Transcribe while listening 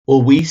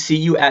Will we see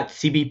you at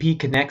CBP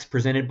Connects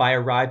presented by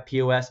Arrive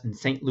POS in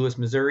St. Louis,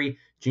 Missouri,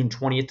 June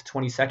 20th to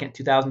 22nd,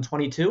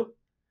 2022?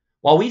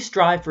 While we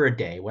strive for a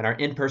day when our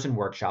in-person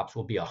workshops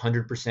will be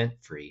 100%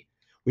 free,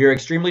 we are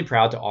extremely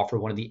proud to offer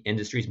one of the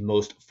industry's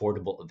most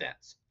affordable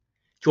events.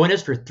 Join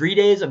us for 3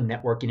 days of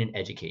networking and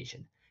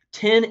education,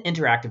 10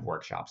 interactive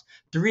workshops,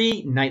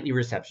 3 nightly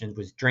receptions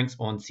with drinks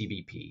on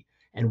CBP,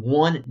 and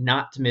 1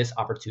 not-to-miss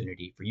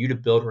opportunity for you to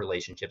build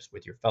relationships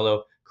with your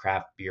fellow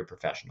craft beer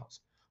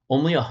professionals.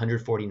 Only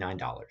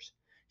 $149.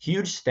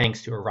 Huge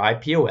thanks to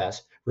Arrive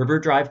POS, River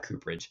Drive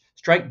Cooperage,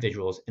 Strike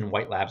Visuals, and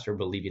White Labs for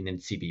believing in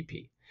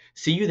CBP.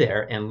 See you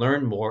there and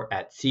learn more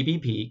at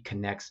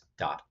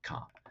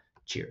cbpconnects.com.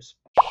 Cheers.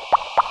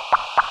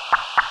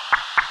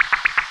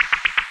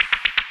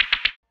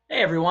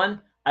 Hey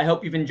everyone, I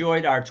hope you've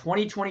enjoyed our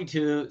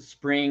 2022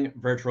 Spring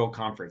Virtual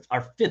Conference,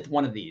 our 5th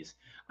one of these.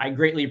 I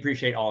greatly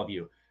appreciate all of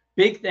you.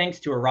 Big thanks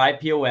to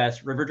Arrive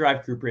POS, River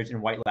Drive Cooperage, and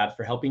White Labs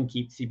for helping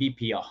keep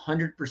CBP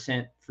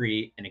 100%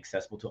 free and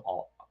accessible to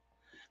all.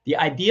 The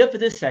idea for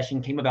this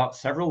session came about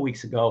several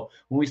weeks ago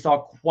when we saw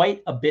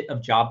quite a bit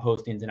of job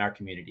postings in our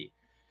community.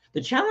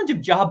 The challenge of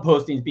job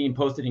postings being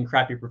posted in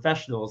craft beer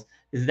professionals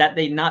is that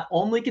they not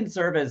only can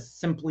serve as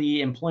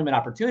simply employment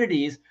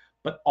opportunities,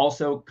 but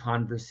also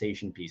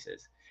conversation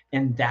pieces.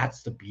 And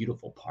that's the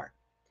beautiful part.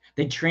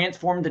 They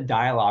transform the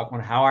dialogue on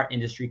how our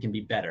industry can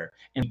be better,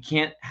 and we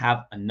can't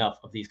have enough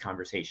of these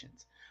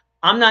conversations.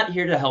 I'm not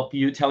here to help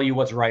you tell you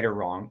what's right or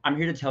wrong. I'm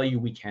here to tell you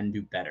we can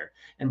do better.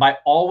 And by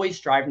always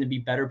striving to be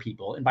better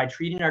people and by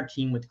treating our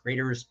team with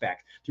greater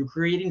respect, through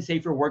creating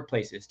safer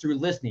workplaces, through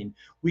listening,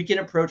 we can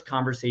approach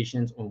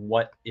conversations on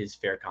what is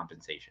fair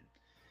compensation.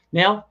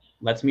 Now,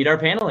 let's meet our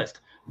panelist.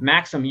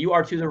 Maxim, you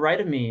are to the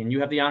right of me, and you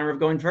have the honor of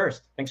going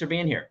first. Thanks for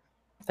being here.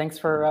 Thanks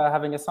for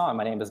having us on.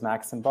 My name is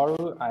Maxim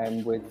Baru.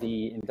 I'm with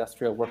the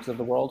Industrial Workers of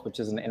the World, which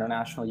is an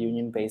international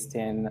union based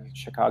in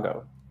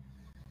Chicago.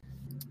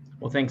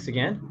 Well, thanks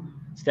again.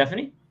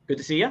 Stephanie, good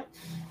to see you.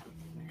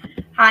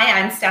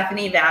 Hi, I'm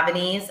Stephanie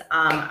Vavanese.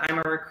 I'm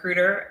a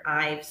recruiter.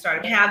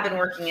 have been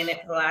working in it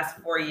for the last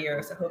 4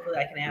 years, so hopefully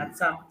I can add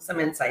some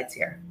insights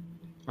here.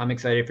 I'm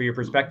excited for your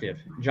perspective.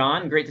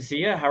 John, great to see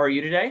you. How are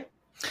you today?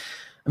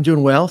 I'm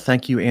doing well.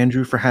 Thank you,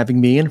 Andrew, for having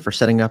me and for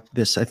setting up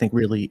this, I think,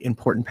 really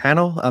important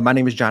panel. My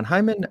name is John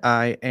Hyman.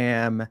 I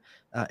am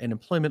an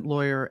employment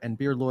lawyer and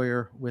beer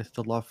lawyer with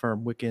the law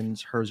firm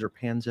Wickens, Herzer,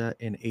 Panza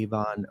in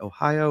Avon,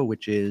 Ohio,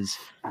 which is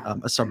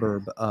a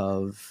suburb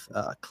of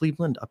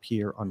Cleveland up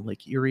here on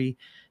Lake Erie.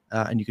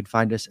 And you can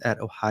find us at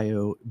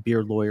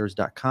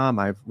ohiobeerlawyers.com.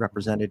 I've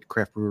represented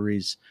craft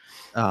breweries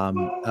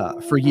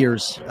for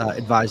years,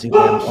 advising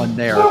them on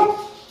their...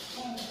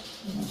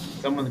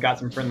 Someone's got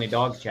some friendly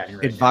dogs chatting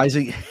right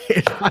advising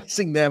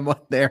them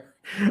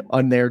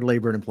on their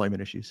labor and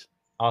employment issues.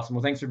 Awesome.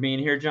 Well, thanks for being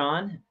here,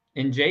 John.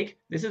 And Jake,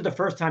 this is the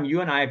first time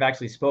you and I have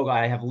actually spoke.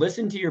 I have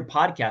listened to your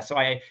podcast, so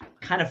I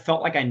kind of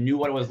felt like I knew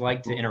what it was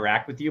like to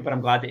interact with you, but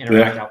I'm glad to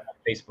interact out on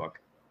Facebook.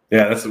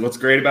 Yeah, that's what's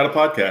great about a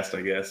podcast,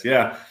 I guess.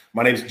 Yeah,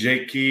 my name's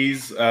Jake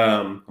Keys.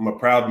 I'm a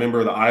proud member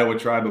of the Iowa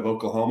Tribe of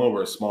Oklahoma.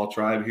 We're a small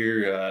tribe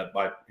here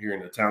here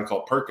in a town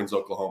called Perkins,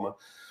 Oklahoma.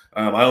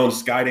 I own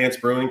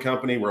Skydance Brewing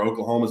Company. We're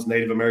Oklahoma's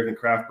Native American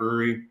craft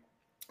brewery,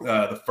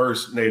 the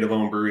first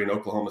Native-owned brewery in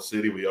Oklahoma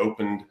City. We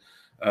opened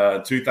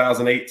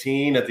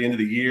 2018 at the end of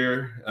the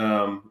year,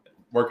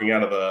 working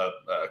out of a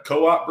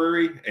co-op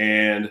brewery.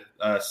 And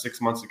 6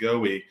 months ago,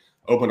 we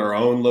opened our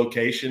own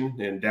location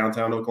in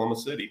downtown Oklahoma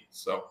City.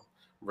 So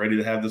I'm ready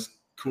to have this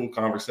cool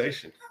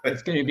conversation.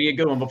 It's going to be a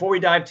good one. Before we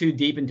dive too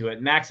deep into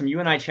it, Maxim, you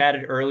and I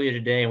chatted earlier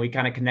today, and we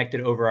kind of connected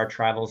over our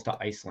travels to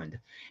Iceland.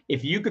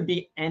 If you could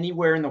be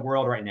anywhere in the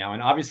world right now,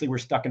 and obviously we're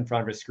stuck in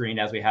front of a screen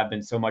as we have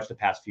been so much the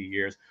past few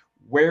years,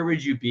 where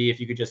would you be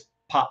if you could just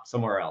pop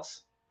somewhere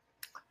else?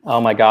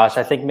 Oh my gosh,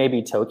 I think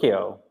maybe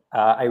Tokyo.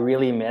 I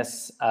really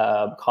miss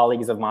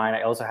colleagues of mine.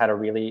 I also had a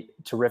really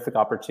terrific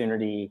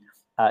opportunity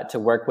to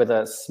work with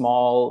a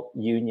small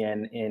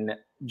union in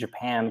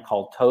Japan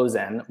called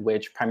Tozen,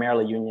 which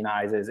primarily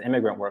unionizes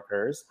immigrant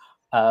workers,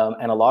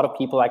 and a lot of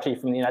people actually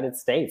from the United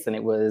States. And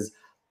it was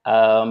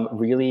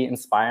really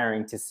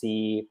inspiring to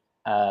see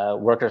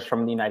workers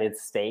from the United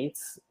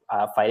States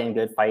fighting a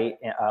good fight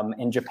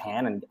in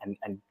Japan and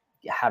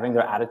having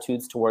their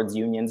attitudes towards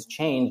unions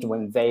changed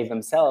when they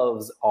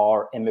themselves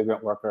are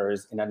immigrant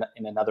workers in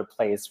another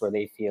place where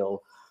they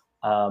feel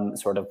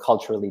sort of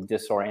culturally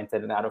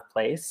disoriented and out of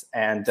place.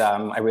 And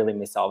I really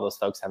miss all those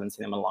folks. Haven't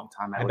seen them in a long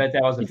time. I bet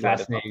that was a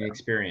fascinating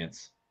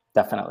experience.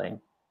 Definitely.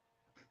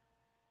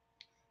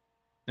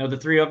 Now, the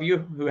three of you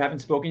who haven't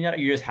spoken yet, are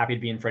you just happy to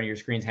be in front of your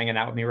screens hanging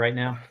out with me right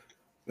now?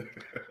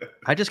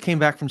 I just came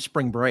back from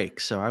spring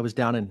break, so I was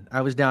down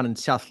in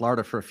South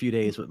Florida for a few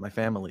days with my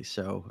family.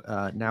 So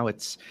now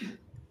it's,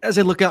 as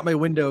I look out my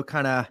window,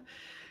 kind of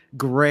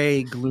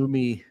gray,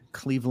 gloomy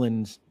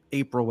Cleveland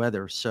April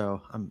weather.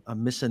 So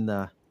I'm missing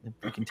the.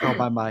 You can tell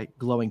by my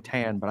glowing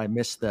tan, but I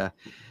miss the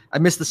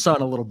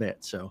sun a little bit.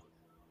 So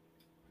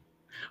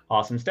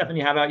awesome.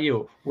 Stephanie, how about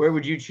you? Where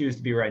would you choose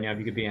to be right now if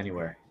you could be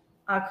anywhere?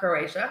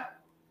 Croatia.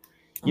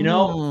 You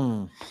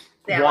know,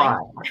 why?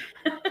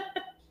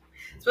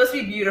 It's supposed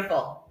to be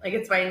beautiful. Like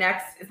it's my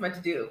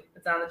to-do.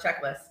 It's on the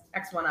checklist.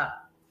 Next one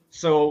up.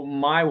 So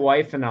my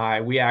wife and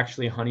I, we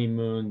actually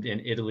honeymooned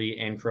in Italy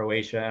and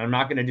Croatia. And I'm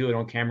not going to do it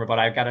on camera, but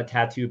I've got a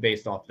tattoo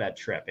based off that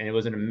trip. And it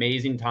was an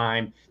amazing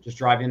time just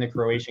driving the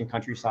Croatian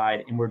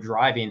countryside. And we're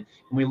driving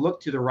and we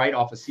look to the right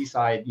off a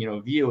seaside,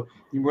 view.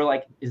 And we're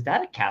like, is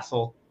that a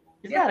castle?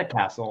 Is that a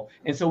castle?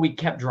 And so we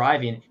kept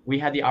driving. We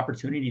had the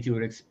opportunity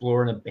to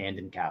explore an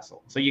abandoned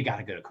castle. So you got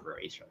to go to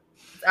Croatia.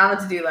 It's on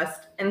the to-do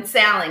list. And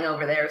sailing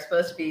over there is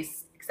supposed to be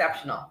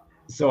exceptional.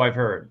 So I've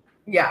heard.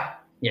 Yeah.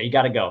 Yeah, you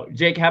got to go.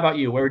 Jake, how about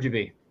you? Where would you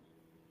be?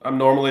 I'm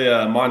normally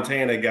a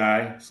Montana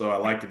guy, so I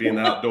like to be in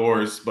the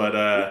outdoors. But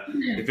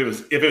if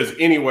it was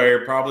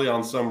anywhere, probably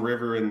on some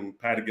river in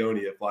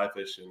Patagonia, fly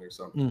fishing or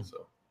something.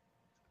 So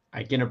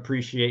I can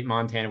appreciate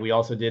Montana. We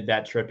also did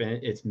that trip, and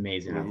it's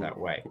amazing out that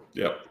way.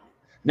 Yep.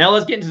 Now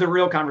let's get into the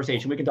real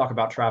conversation. We can talk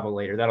about travel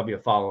later. That'll be a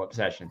follow-up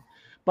session.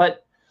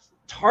 But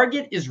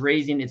Target is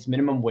raising its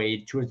minimum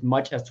wage to as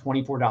much as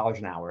 $24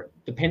 an hour,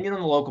 depending on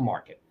the local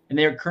market. And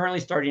they are currently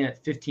starting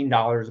at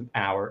 $15 an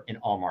hour in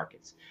all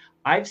markets.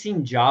 I've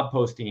seen job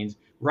postings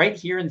right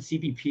here in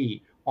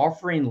CPP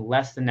offering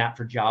less than that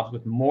for jobs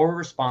with more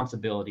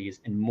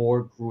responsibilities and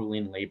more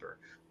grueling labor.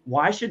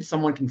 Why should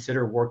someone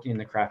consider working in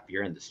the craft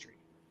beer industry?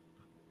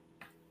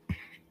 I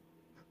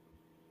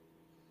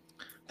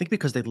think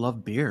because they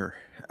love beer.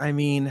 I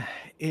mean,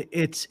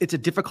 it's a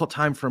difficult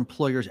time for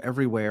employers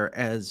everywhere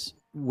as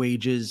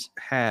wages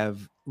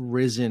have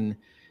risen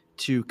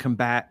to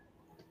combat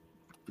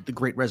the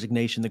Great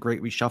Resignation, the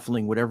Great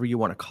Reshuffling, whatever you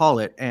want to call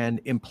it.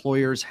 And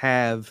employers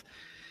have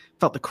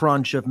felt the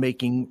crunch of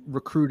making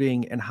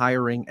recruiting and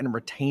hiring and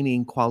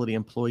retaining quality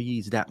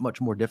employees that much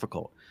more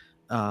difficult,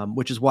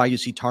 which is why you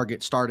see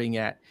Target starting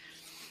at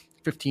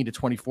 $15 to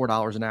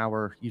 $24 an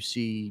hour. You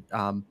see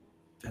the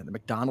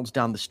McDonald's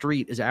down the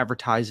street is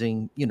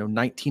advertising,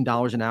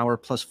 $19 an hour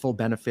plus full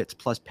benefits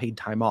plus paid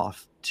time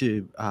off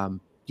to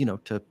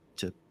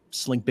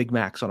sling Big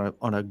Macs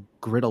on a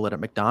griddle at a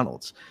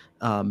McDonald's.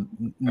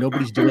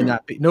 Nobody's doing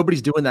that.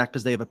 Nobody's doing that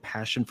because they have a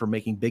passion for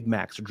making Big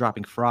Macs or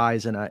dropping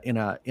fries in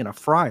a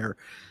fryer.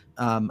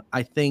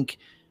 I think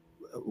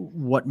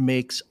what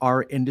makes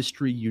our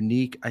industry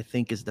unique, I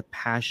think, is the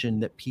passion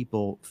that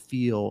people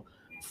feel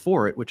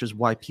for it, which is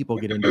why people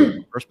get into it in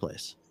the first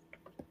place.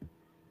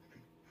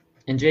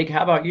 And Jake,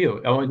 how about you?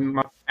 Oh,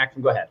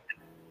 go ahead.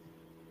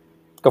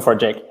 Go for it,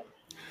 Jake.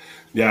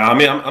 Yeah, I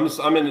mean,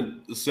 I'm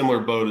in a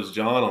similar boat as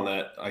John on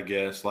that, I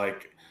guess.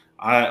 Like,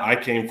 I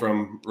came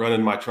from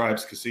running my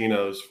tribe's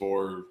casinos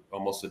for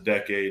almost a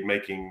decade,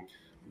 making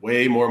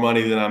way more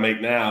money than I make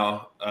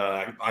now.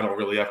 I don't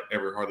really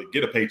ever hardly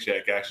get a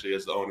paycheck, actually,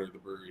 as the owner of the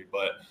brewery,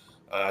 but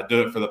I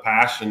do it for the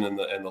passion and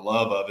the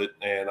love of it.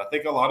 And I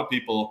think a lot of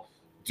people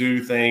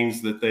do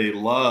things that they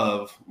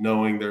love,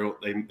 knowing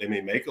they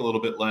may make a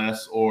little bit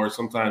less, or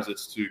sometimes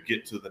it's to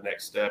get to the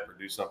next step or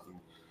do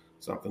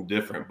something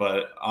different.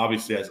 But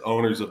obviously, as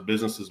owners of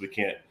businesses, we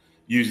can't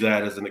use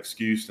that as an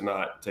excuse to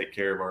not take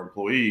care of our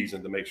employees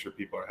and to make sure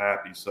people are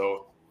happy.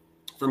 So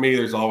for me,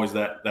 there's always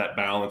that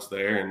balance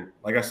there. And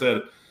like I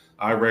said,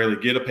 I rarely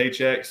get a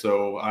paycheck.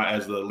 So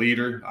as the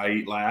leader, I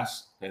eat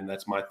last, and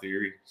that's my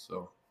theory.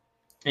 So.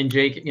 And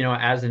Jake,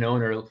 as an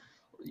owner,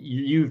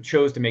 you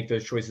chose to make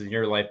those choices in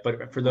your life,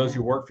 but for those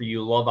who work for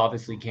you, love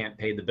obviously can't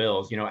pay the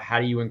bills. How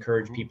do you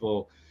encourage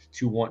people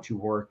to want to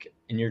work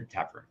in your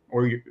tap room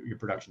or your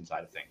production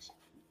side of things?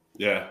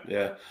 Yeah,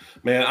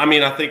 man. I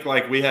mean, I think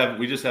like we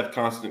just have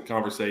constant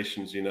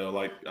conversations,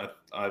 like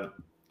I've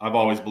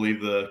always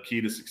believed the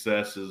key to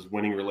success is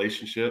winning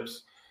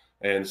relationships.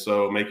 And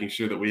so making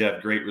sure that we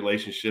have great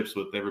relationships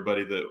with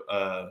everybody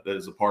that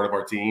is a part of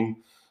our team.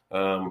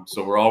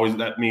 So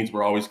that means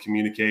we're always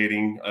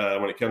communicating.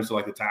 When it comes to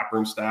like the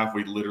taproom staff,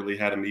 we literally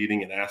had a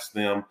meeting and asked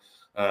them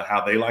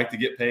how they like to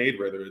get paid,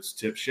 whether it's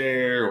tip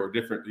share or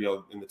different,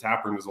 in the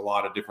taproom, there's a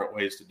lot of different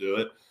ways to do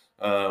it.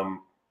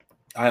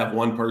 I have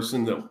one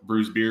person that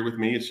brews beer with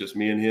me. It's just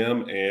me and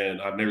him. And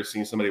I've never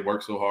seen somebody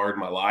work so hard in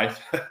my life.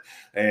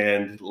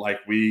 And like,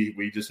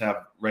 we just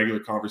have regular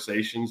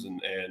conversations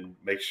and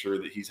make sure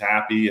that he's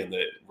happy and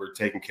that we're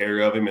taking care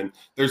of him. And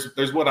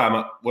there's what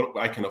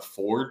I can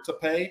afford to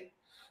pay.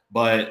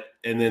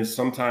 And then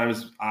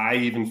sometimes I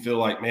even feel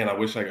like, man, I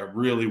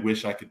really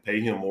wish I could pay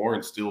him more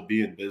and still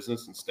be in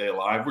business and stay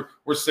alive.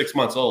 We're 6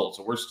 months old,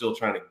 so we're still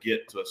trying to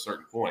get to a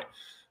certain point.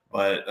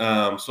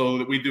 But so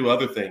that we do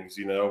other things,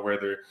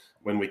 whether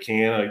when we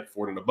can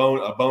afford a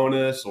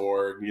bonus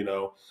or,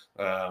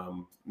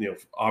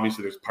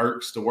 obviously there's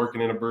perks to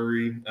working in a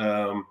brewery.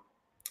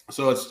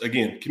 So it's,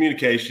 again,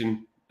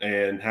 communication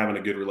and having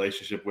a good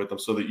relationship with them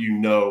so that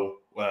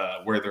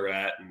where they're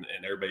at and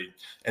everybody,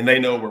 and they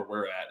know where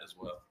we're at as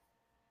well.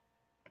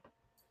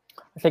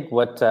 I think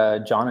what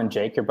John and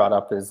Jake have brought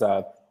up is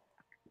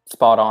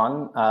spot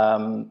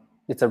on.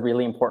 It's a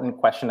really important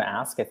question to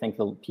ask. I think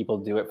the people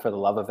do it for the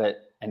love of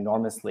it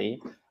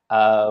enormously.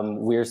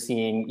 We're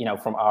seeing,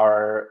 from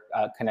our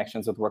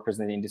connections with workers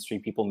in the industry,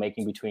 people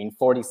making between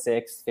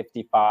 46,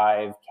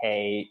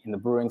 55K in the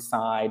brewing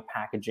side,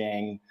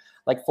 packaging,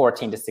 like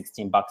 14 to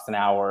 16 bucks an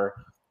hour.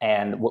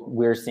 And what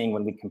we're seeing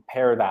when we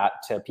compare that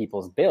to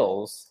people's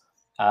bills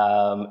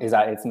is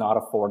that it's not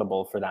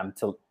affordable for them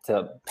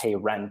to pay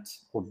rent,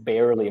 or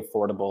barely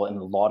affordable in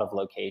a lot of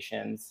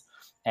locations.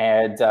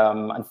 And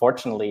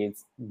unfortunately,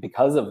 it's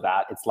because of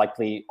that, it's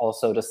likely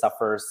also to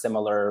suffer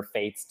similar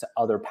fates to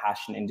other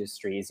passion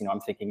industries. You know,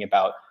 I'm thinking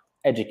about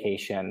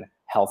education,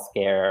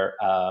 healthcare,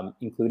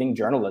 including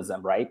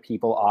journalism, right?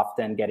 People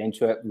often get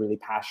into it really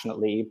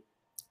passionately.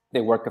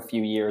 They work a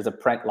few years,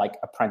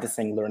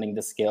 apprenticing, learning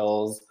the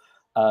skills.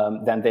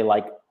 Then they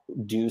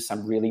do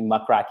some really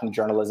muckraking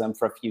journalism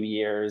for a few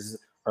years,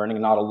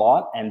 earning not a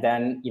lot. And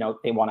then,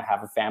 they want to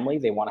have a family,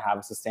 they want to have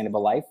a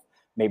sustainable life.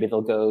 Maybe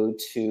they'll go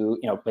to,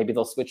 maybe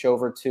they'll switch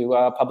over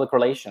to public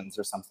relations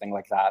or something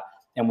like that.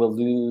 And we'll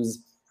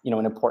lose,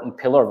 an important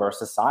pillar of our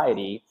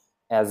society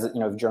as,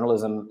 if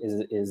journalism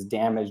is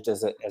damaged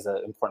as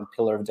an important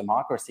pillar of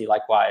democracy.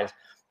 Likewise,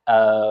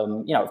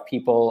 if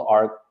people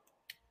are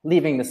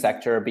leaving the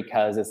sector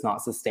because it's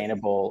not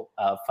sustainable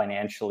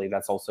financially,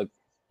 that's also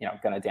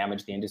going to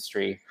damage the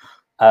industry.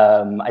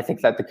 I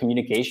think that the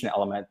communication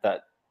element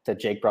that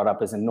Jake brought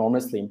up is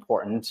enormously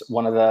important.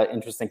 One of the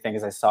interesting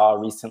things I saw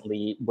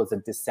recently was a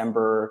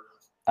December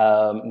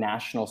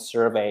national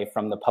survey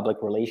from the Public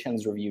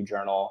Relations Review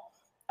Journal,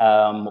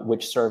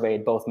 which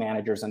surveyed both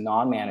managers and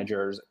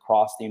non-managers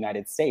across the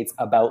United States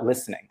about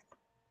listening.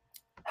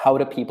 How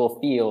do people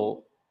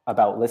feel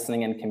about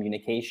listening and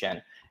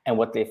communication? And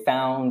what they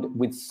found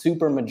with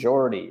super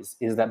majorities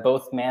is that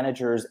both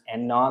managers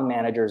and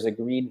non-managers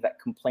agreed that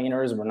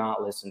complainers were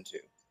not listened to,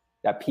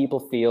 that people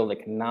feel they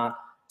cannot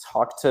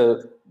talk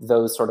to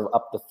those sort of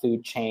up the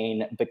food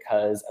chain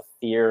because of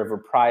fear of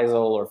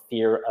reprisal or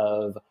fear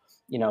of,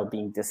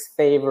 being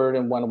disfavored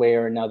in one way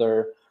or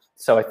another.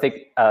 So I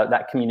think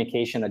that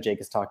communication that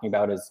Jake is talking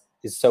about is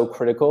so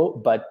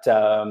critical. But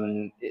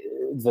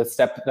the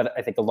step that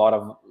I think a lot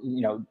of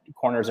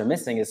corners are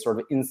missing is sort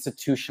of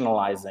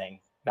institutionalizing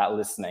that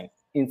listening,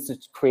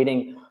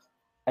 creating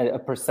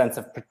a sense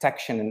of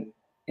protection and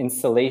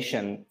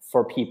insulation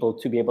for people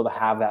to be able to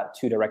have that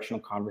two-directional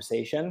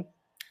conversation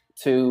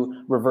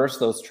to reverse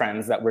those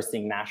trends that we're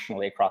seeing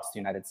nationally across the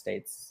United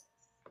States.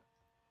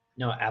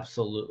 No,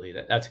 absolutely.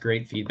 That's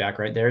great feedback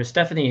right there.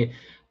 Stephanie,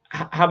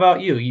 how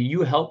about you?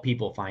 You help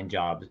people find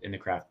jobs in the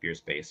craft beer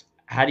space.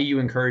 How do you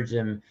encourage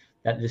them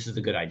that this is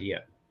a good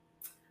idea?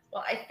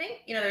 Well, I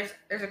think,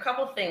 there's a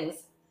couple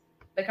things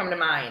that come to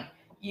mind.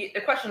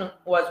 The question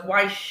was,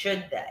 why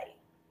should they?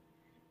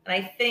 And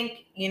I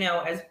think,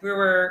 as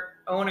brewer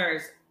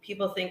owners,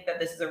 people think that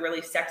this is a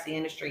really sexy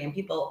industry and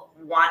people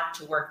want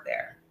to work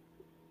there.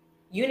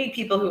 You need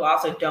people who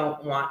also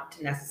don't want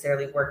to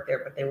necessarily work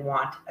there, but they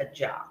want a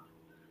job.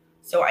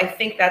 So I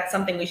think that's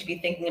something we should be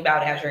thinking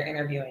about as you're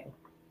interviewing.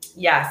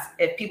 Yes,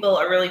 if people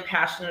are really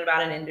passionate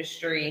about an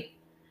industry,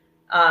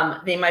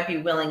 they might be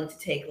willing to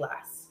take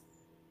less.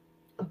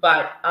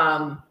 But,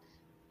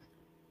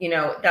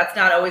 that's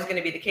not always going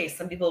to be the case.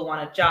 Some people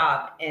want a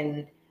job,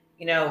 and,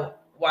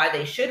 why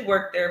they should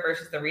work there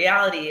versus the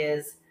reality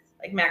is,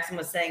 like Maxim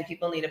was saying,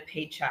 people need a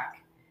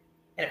paycheck.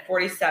 And at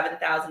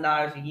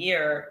 $47,000 a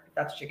year, if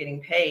that's what you're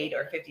getting paid,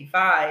 or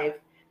 55,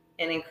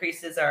 and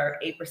increases our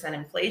 8%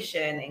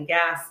 inflation in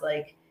gas,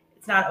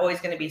 it's not always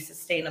going to be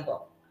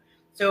sustainable.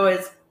 So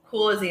as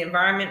cool as the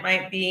environment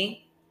might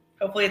be,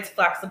 hopefully it's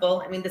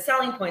flexible. I mean, the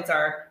selling points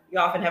are you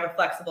often have a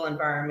flexible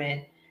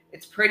environment.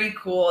 It's pretty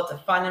cool. It's a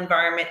fun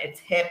environment. It's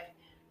hip.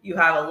 You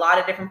have a lot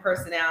of different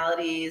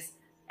personalities.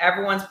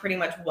 Everyone's pretty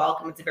much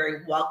welcome. It's a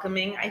very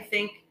welcoming, I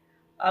think,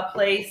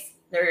 place.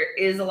 There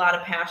is a lot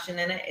of passion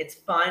in it. It's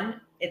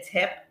fun. It's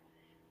hip.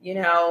 You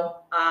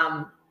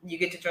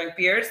get to drink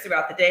beers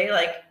throughout the day,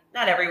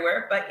 not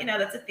everywhere, but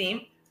that's a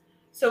theme.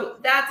 So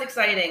that's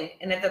exciting.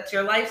 And if that's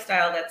your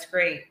lifestyle, that's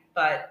great.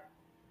 But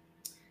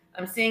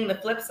I'm seeing the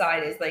flip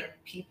side is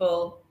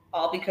people,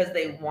 all because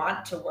they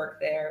want to work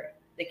there,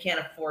 they can't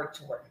afford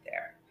to work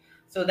there.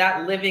 So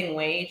that living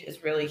wage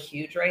is really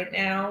huge right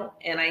now.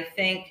 And I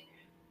think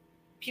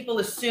people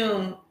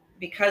assume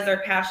because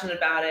they're passionate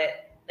about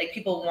it,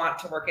 people want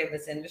to work in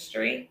this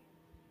industry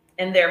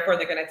and therefore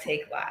they're going to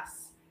take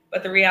less.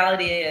 But the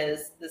reality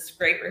is this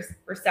great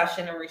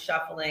recession and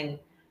reshuffling,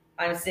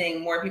 I'm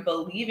seeing more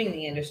people leaving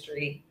the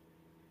industry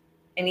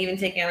and even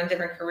taking on a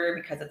different career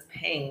because it's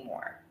paying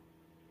more.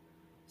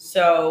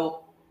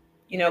 So,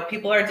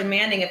 people are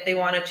demanding if they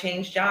want to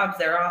change jobs,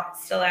 they're all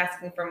still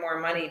asking for more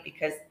money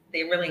because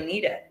they really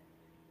need it.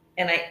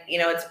 And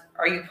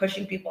are you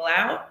pushing people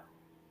out?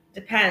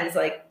 Depends.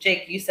 Like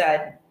Jake, you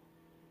said,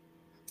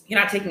 you're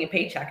not taking a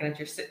paycheck and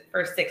it's your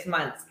first 6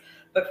 months.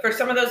 But for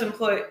some of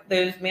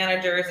those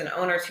managers and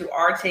owners who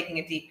are taking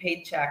a deep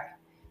paycheck,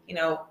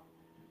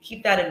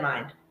 keep that in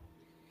mind.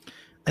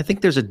 I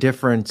think there's a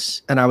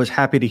difference, and I was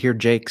happy to hear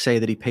Jake say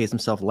that he pays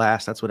himself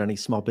last. That's what any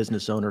small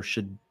business owner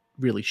should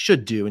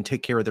do, and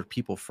take care of their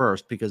people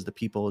first, because the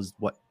people is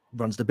what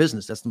runs the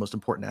business. That's the most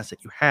important asset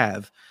you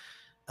have.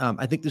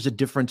 I think there's a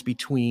difference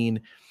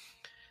between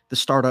the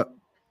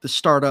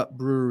startup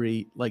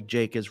brewery like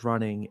Jake is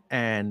running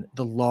and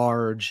the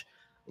large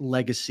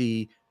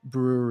legacy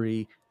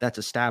brewery that's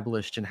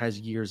established and has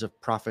years of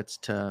profits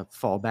to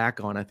fall back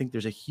on. I think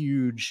there's a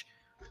huge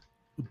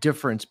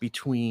difference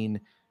between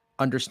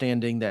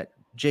understanding that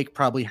Jake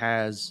probably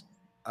has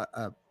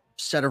a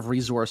set of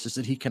resources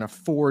that he can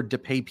afford to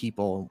pay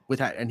people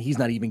without, and he's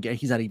not even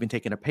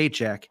taking a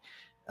paycheck,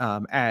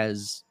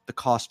 as the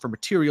cost for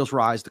materials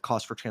rise, the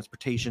cost for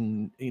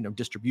transportation,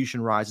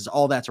 distribution rises,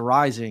 all that's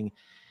rising.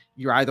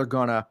 You're either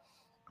gonna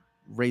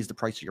raise the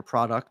price of your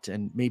product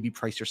and maybe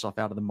price yourself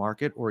out of the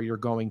market, or you're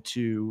going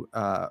to,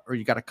 or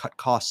you got to cut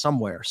costs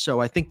somewhere. So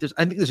I think there's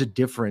a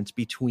difference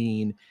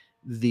between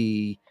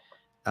the,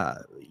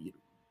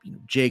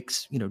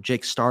 Jake's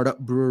startup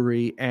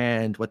brewery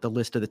and what the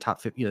list of the top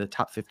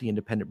 50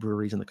 independent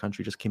breweries in the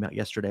country just came out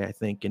yesterday, I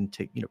think, and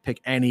to, pick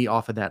any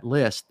off of that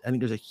list. I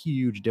think there's a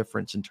huge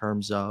difference in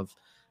terms of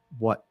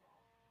what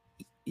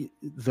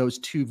those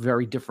two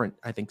very different,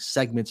 I think,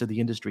 segments of the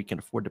industry can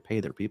afford to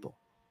pay their people.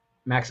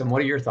 Maxim,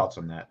 what are your thoughts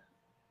on that?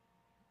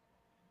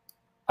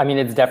 I mean,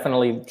 it's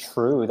definitely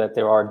true that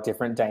there are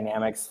different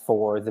dynamics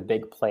for the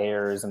big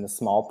players and the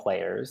small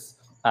players.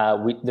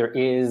 There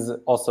is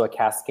also a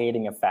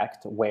cascading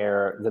effect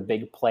where the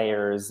big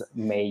players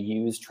may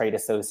use trade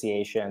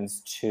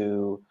associations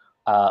to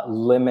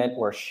limit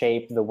or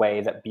shape the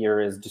way that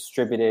beer is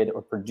distributed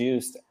or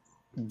produced,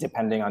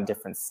 depending on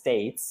different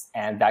states.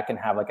 And that can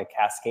have like a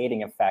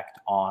cascading effect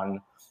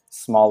on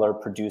smaller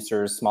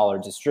producers, smaller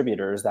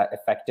distributors that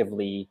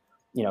effectively,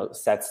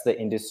 sets the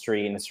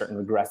industry in a certain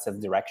regressive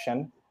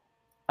direction.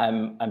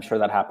 I'm sure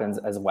that happens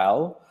as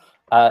well.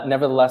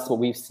 Nevertheless, what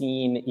we've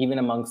seen even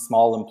among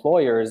small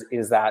employers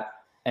is that,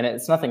 and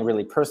it's nothing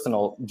really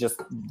personal, just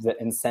the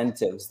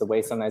incentives, the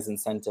way sometimes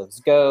incentives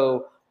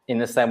go, in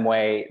the same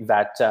way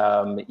that,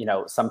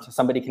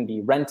 somebody can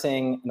be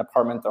renting an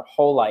apartment their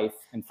whole life,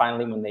 and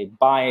finally when they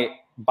buy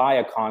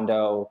a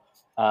condo,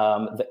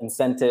 the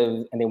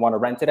incentive, and they want to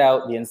rent it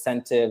out, the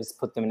incentives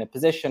put them in a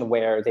position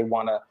where they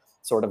want to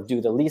sort of do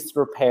the least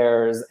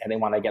repairs, and they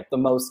want to get the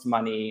most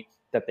money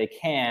that they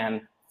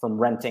can from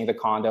renting the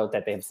condo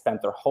that they've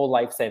spent their whole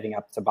life saving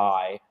up to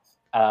buy.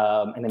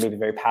 And they may be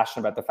very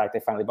passionate about the fact they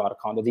finally bought a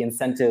condo. The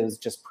incentives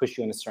just push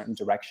you in a certain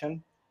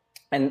direction.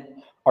 And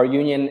our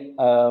union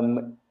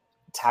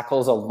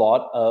tackles a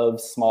lot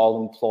of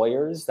small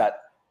employers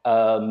that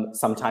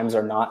sometimes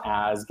are not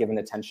as given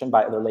attention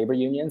by other labor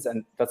unions.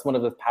 And that's one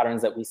of the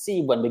patterns that we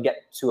see when we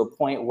get to a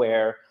point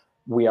where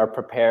we are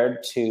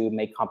prepared to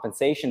make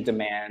compensation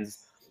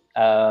demands,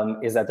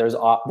 is that there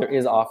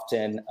is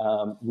often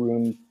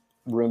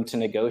room to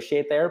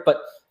negotiate there. But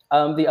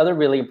the other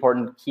really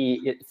important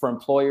key for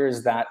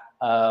employers that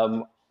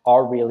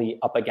are really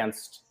up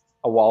against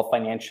a wall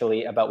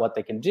financially about what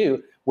they can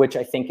do, which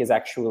I think is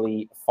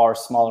actually a far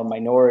smaller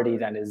minority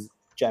than is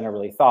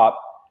generally thought.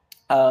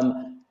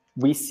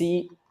 We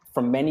see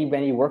from many,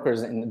 many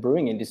workers in the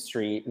brewing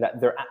industry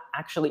that they're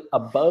actually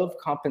above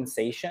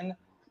compensation.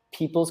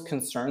 People's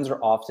concerns are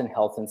often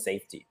health and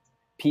safety.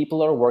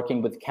 People are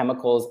working with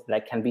chemicals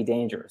that can be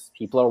dangerous.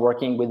 People are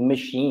working with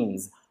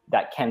machines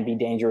that can be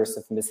dangerous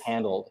if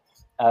mishandled.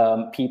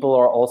 People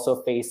are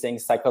also facing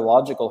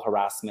psychological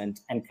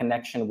harassment and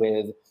connection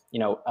with,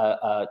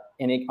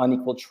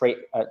 unequal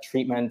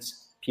treatment,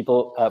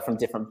 people from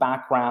different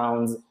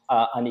backgrounds,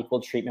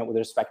 unequal treatment with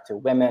respect to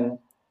women.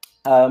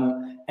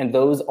 And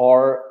those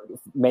are,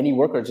 many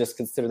workers just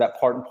consider that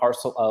part and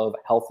parcel of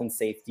health and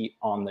safety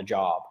on the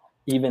job,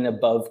 even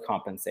above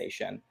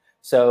compensation.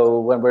 So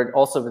when we're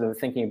also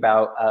thinking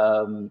about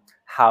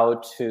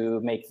how to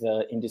make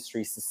the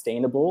industry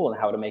sustainable and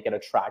how to make it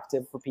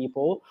attractive for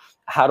people,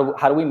 how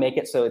do we make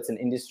it so it's an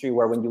industry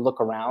where when you look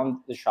around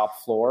the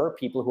shop floor,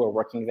 people who are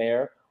working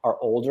there are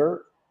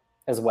older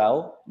as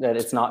well, that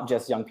it's not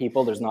just young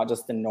people, there's not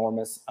just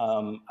enormous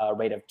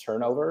rate of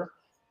turnover.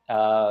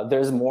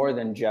 There's more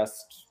than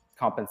just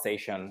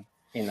compensation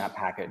in that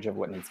package of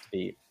what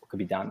could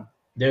be done.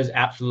 There's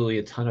absolutely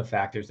a ton of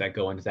factors that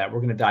go into that. We're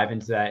going to dive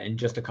into that in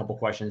just a couple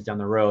questions down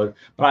the road.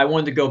 But I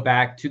wanted to go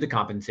back to the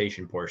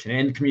compensation portion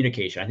and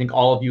communication. I think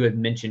all of you have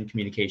mentioned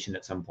communication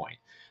at some point.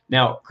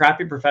 Now, Craft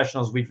Beer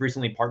Professionals, we've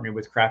recently partnered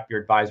with Craft Beer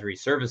Advisory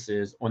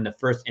Services on the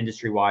first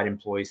industry-wide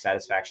employee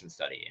satisfaction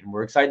study. And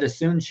we're excited to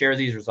soon share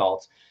these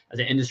results as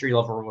an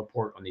industry-level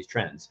report on these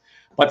trends.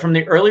 But from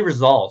the early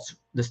results,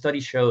 the study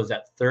shows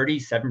that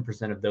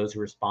 37% of those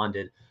who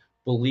responded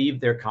believe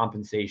their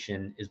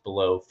compensation is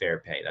below fair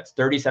pay. That's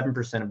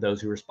 37% of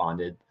those who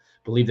responded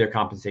believe their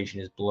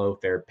compensation is below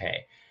fair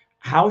pay.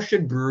 How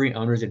should brewery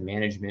owners and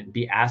management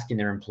be asking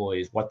their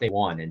employees what they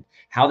want and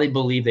how they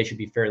believe they should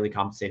be fairly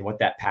compensated, what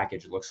that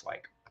package looks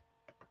like?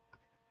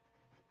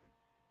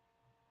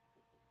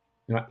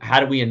 How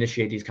do we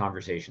initiate these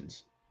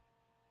conversations?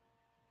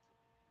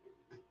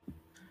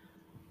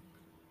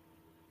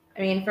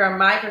 I mean, from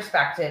my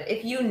perspective,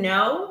 if you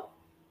know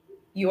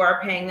you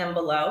are paying them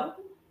below,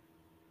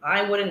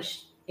 I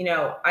wouldn't,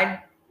 I'd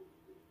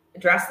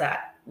address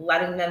that,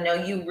 letting them know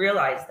you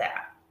realize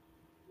that.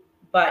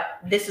 But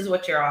this is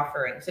what you're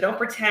offering. So don't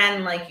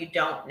pretend like you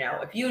don't know.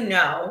 If you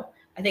know,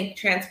 I think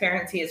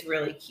transparency is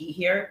really key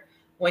here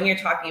when you're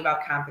talking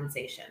about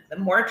compensation. The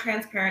more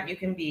transparent you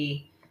can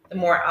be, the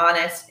more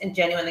honest and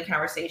genuine the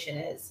conversation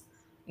is.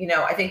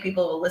 I think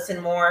people will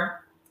listen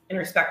more and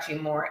respect you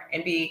more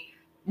and be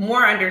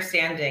more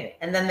understanding.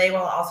 And then they will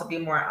also be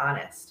more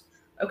honest.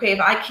 Okay, if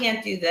I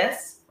can't do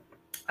this,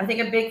 I think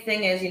a big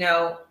thing is,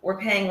 we're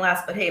paying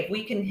less, but hey, if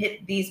we can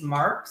hit these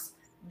marks,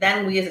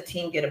 then we as a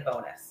team get a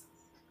bonus.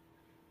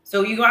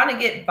 So you want to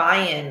get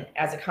buy-in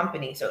as a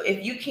company. So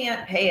if you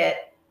can't pay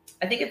it,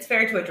 I think it's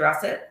fair to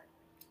address it,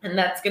 and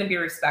that's going to be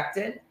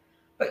respected,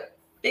 but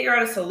figure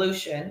out a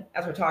solution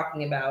as we're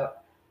talking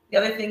about. The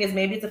other thing is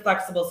maybe it's a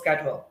flexible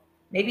schedule.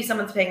 Maybe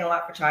someone's paying a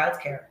lot for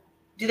childcare.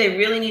 Do they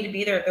really need to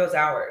be there at those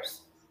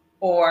hours?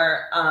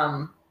 Or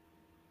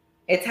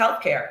it's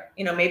healthcare.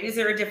 Maybe is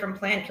there a different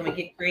plan? Can we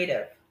get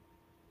creative?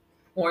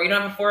 Or you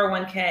don't have a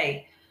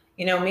 401k.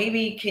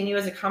 Maybe can you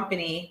as a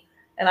company,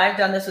 and I've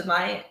done this with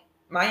my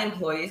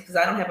employees because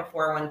I don't have a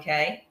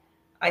 401k.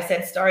 I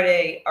said start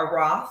a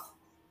Roth,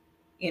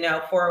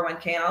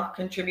 401k, and I'll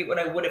contribute what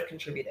I would have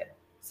contributed.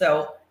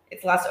 So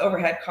it's less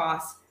overhead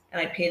costs,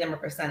 and I pay them a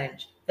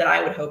percentage that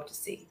I would hope to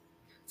see.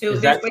 So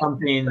is that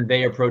something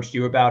they approached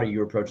you about, or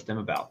you approached them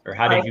about, or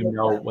how did you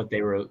know what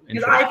they were interested in?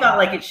 Because I felt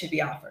like it should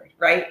be offered,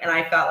 right? And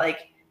I felt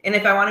like, and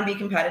if I want to be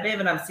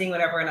competitive and I'm seeing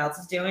what everyone else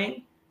is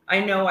doing,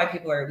 I know why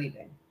people are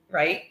leaving,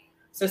 right?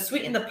 So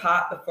sweeten the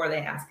pot before they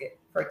ask it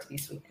for it to be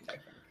sweetened, I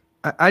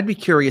think. I'd be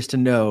curious to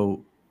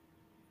know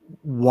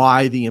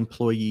why the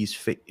employees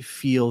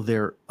feel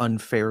they're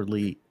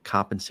unfairly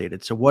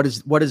compensated. So what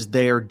is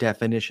their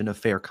definition of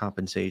fair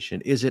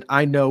compensation? Is it,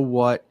 I know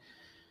what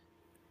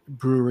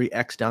brewery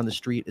X down the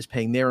street is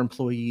paying their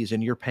employees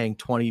and you're paying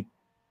 20%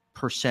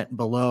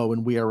 below,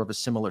 and we are of a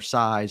similar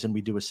size and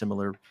we do a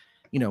similar,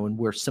 and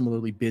we're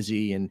similarly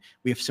busy and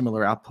we have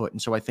similar output. And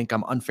so I think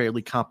I'm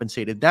unfairly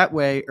compensated that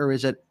way. Or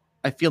is it,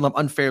 I feel I'm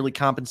unfairly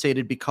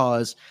compensated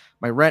because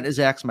my rent is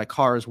X, my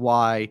car is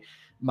Y,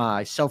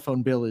 my cell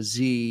phone bill is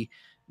Z,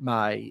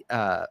 my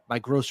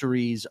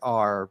groceries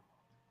are,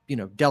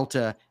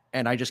 Delta,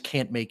 and I just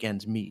can't make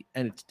ends meet.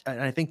 And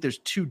I think there's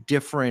two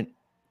different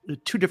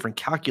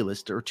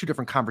calculus or two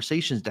different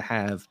conversations to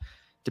have,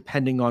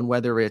 depending on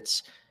whether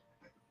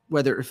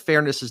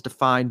fairness is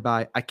defined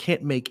by I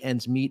can't make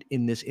ends meet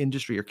in this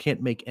industry or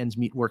can't make ends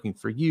meet working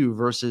for you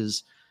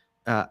versus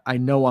I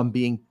know I'm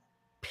being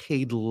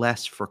paid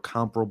less for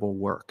comparable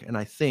work. And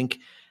I think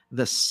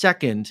the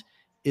second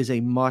is a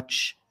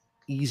much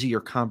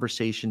easier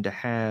conversation to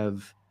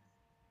have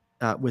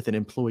with an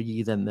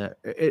employee than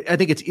I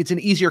think it's an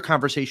easier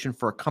conversation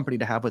for a company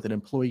to have with an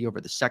employee over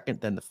the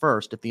second than the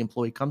first. If the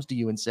employee comes to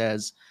you and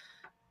says,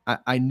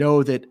 I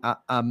know that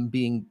I'm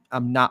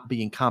not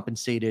being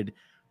compensated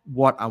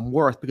what I'm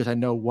worth, because I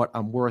know what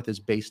I'm worth is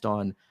based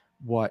on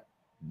what,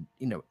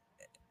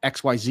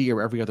 XYZ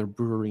or every other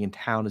brewery in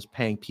town is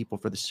paying people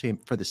for the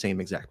same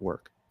exact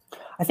work.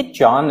 I think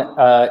John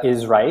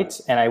is right.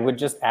 And I would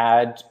just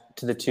add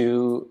to the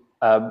two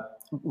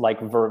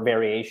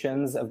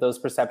variations of those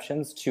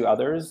perceptions, two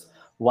others.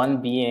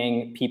 One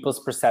being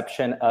people's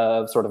perception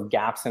of sort of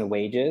gaps in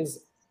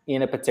wages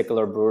in a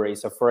particular brewery.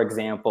 So for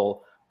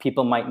example,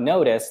 people might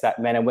notice that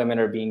men and women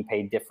are being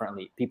paid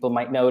differently. People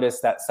might notice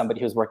that somebody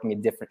who's working a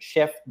different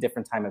shift,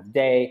 different time of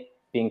day,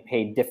 being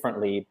paid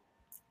differently,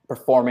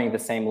 performing the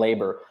same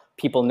labor.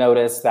 People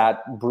notice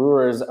that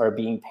brewers are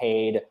being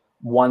paid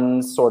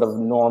one sort of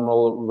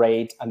normal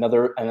rate, and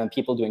then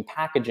people doing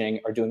packaging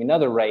are doing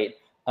another rate,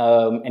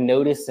 and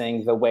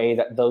noticing the way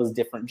that those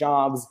different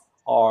jobs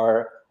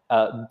are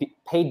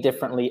paid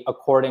differently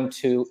according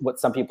to what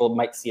some people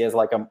might see as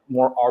like a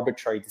more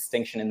arbitrary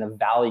distinction in the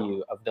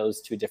value of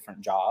those two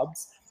different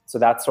jobs. So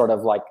that's sort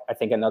of like, I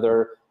think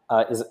another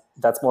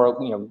that's more,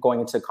 going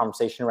into a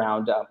conversation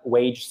around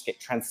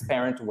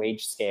transparent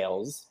wage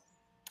scales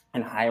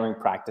and hiring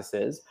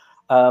practices.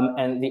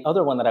 And the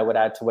other one that I would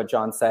add to what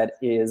John said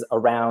is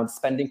around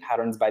spending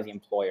patterns by the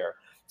employer.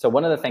 So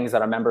one of the things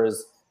that our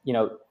members,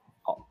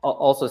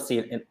 also see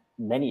it in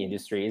many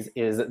industries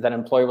is that an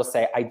employer will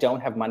say, I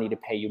don't have money to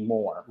pay you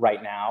more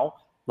right now.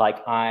 Like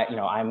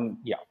I'm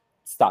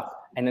stuck.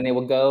 And then they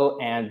will go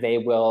and they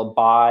will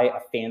buy a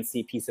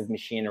fancy piece of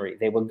machinery.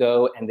 They will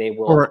go and they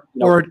will,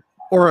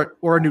 or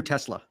a new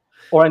Tesla.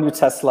 Or a new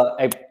Tesla,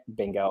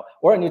 bingo.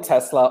 Or a new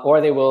Tesla,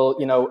 or they will,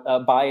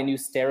 buy a new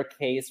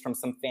staircase from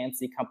some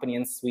fancy company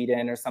in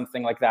Sweden or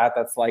something like that.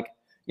 That's like,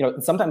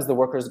 sometimes the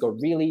workers go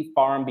really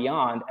far and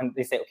beyond, and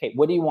they say, okay,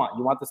 what do you want?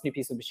 You want this new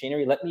piece of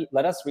machinery?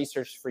 Let us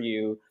research for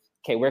you.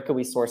 Okay, where could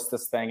we source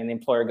this thing? And the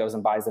employer goes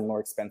and buys a more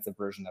expensive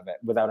version of it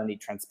without any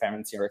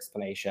transparency or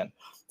explanation.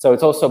 So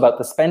it's also about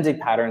the spending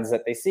patterns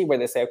that they see, where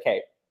they say,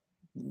 okay,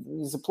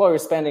 this employer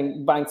is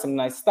buying some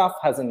nice stuff,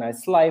 has a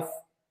nice life.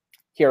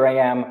 Here I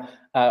am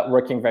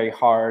working very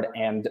hard,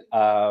 and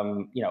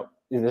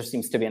there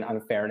seems to be an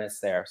unfairness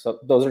there. So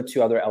those are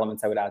two other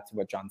elements I would add to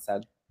what John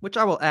said. Which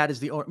I will add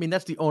is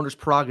that's the owner's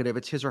prerogative.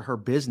 It's his or her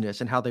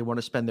business and how they want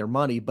to spend their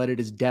money, but it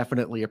is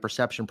definitely a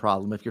perception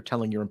problem. If you're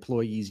telling your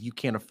employees you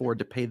can't afford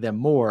to pay them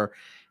more,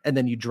 and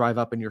then you drive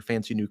up in your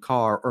fancy new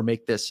car or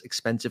make this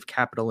expensive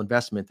capital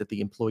investment that the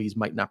employees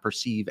might not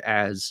perceive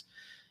as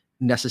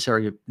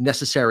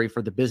necessary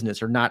for the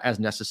business, or not as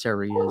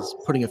necessary as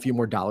putting a few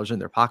more dollars in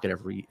their pocket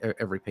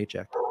every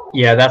paycheck.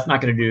 Yeah, that's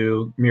not going to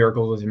do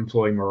miracles with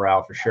employee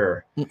morale for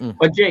sure. Mm-mm.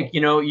 But Jake,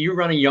 you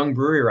run a young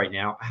brewery right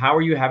now. How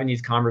are you having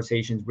these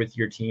conversations with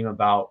your team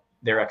about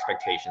their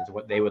expectations,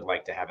 what they would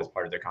like to have as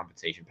part of their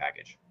compensation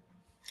package?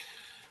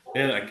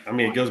 And I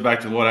mean, it goes back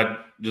to what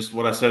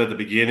I said at the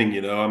beginning.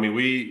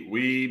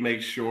 We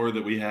make sure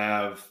that we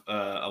have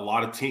a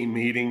lot of team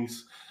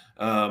meetings.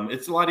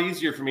 It's a lot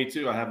easier for me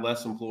too. I have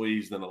less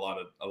employees than a lot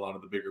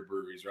of the bigger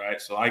breweries,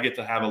 right? So I get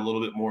to have a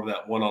little bit more of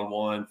that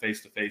one-on-one,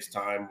 face-to-face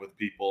time with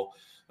people.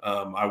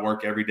 I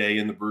work every day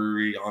in the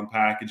brewery on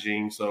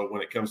packaging, so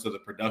when it comes to the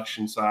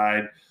production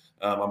side,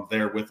 I'm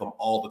there with them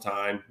all the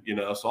time.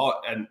 So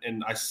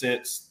and I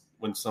sense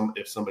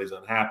if somebody's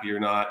unhappy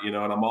or not,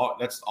 and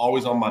that's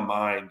always on my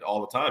mind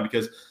all the time,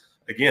 because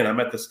again,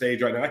 I'm at the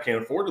stage right now, I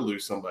can't afford to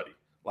lose somebody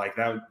like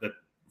that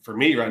for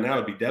me right now,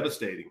 it'd be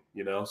devastating,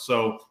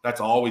 so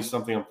that's always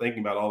something I'm thinking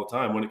about all the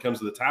time. When it comes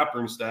to the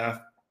taproom staff,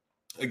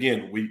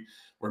 again,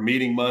 we're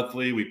meeting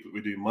monthly.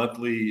 We do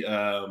monthly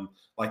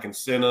like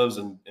incentives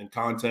and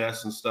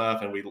contests and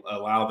stuff, and we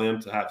allow them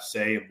to have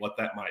say in what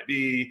that might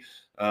be.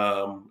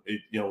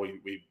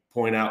 We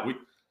point out,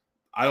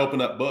 I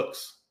open up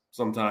books.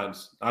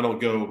 Sometimes I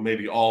don't go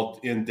maybe all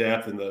in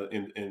depth to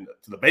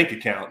the bank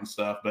account and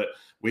stuff, but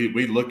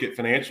we look at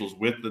financials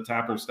with the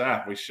taproom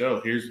staff. We show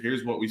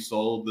here's what we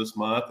sold this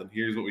month, and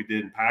here's what we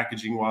did in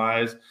packaging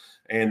wise,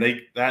 and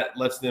that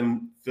lets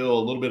them feel a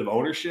little bit of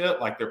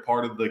ownership, like they're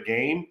part of the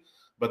game,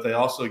 but they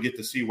also get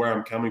to see where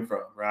I'm coming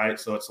from, right?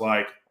 So it's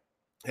like,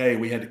 hey,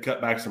 we had to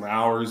cut back some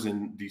hours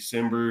in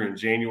December and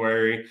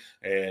January,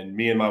 and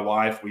me and my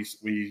wife,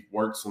 we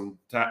worked some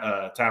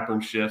taproom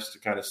shifts to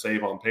kind of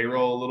save on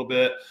payroll a little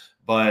bit.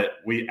 But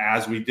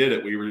as we did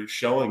it, we were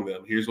showing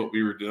them, here's what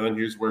we were doing.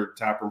 Here's where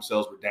taproom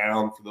sales were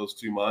down for those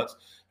 2 months.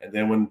 And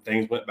then when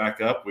things went back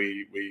up,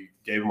 we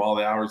gave them all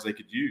the hours they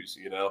could use,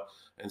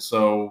 And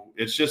so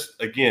it's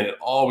just, again, it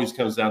always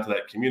comes down to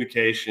that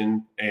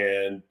communication.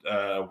 And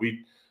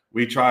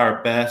we try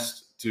our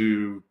best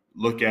to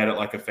look at it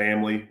like a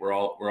family. We're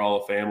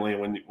all a family.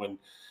 And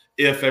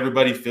if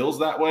everybody feels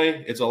that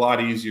way, it's a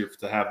lot easier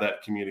to have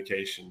that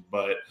communication.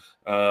 But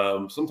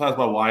sometimes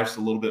my wife's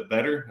a little bit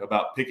better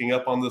about picking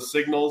up on the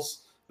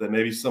signals that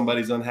maybe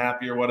somebody's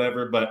unhappy or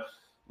whatever. But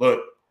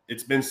look,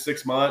 it's been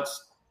 6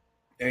 months,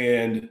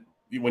 and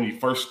when you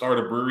first start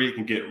a brewery, it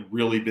can get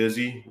really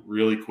busy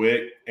really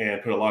quick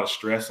and put a lot of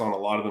stress on a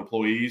lot of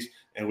employees.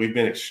 And we've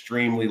been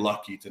extremely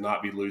lucky to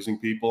not be losing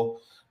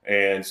people.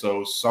 And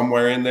so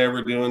somewhere in there,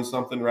 we're doing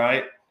something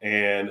right.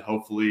 And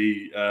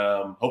hopefully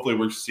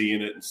we're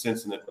seeing it and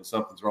sensing it when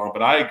something's wrong.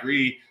 But I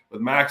agree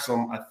with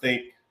Maxim. I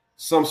think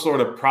some sort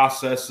of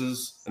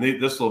processes,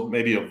 and this will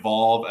maybe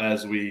evolve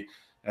as we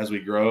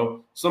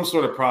grow, some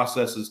sort of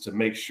processes to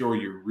make sure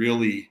you're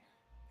really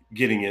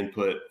getting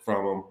input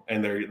from them,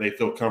 and they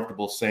feel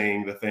comfortable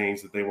saying the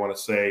things that they want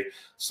to say.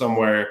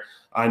 Somewhere,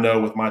 I know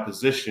with my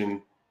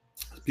position,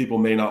 people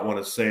may not want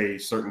to say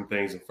certain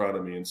things in front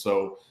of me. And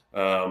so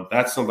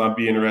that's something I'd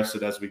be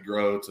interested as we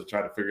grow to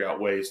try to figure out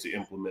ways to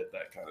implement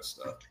that kind of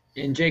stuff.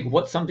 And Jake,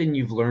 what's something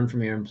you've learned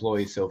from your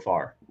employees so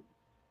far?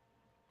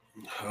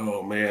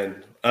 Oh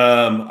man.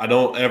 I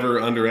don't ever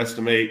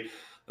underestimate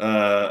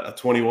a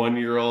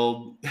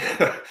 21-year-old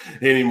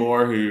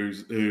anymore who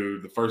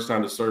the first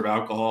time to serve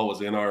alcohol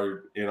was in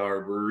our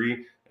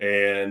brewery.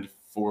 And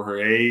for her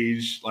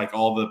age, like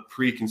all the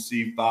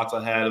preconceived thoughts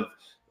I had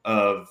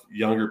of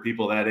younger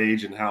people that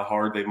age and how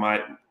hard they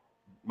might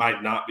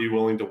not be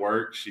willing to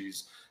work,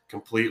 she's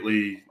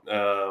completely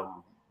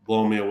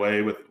blown me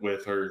away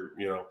with her,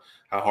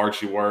 how hard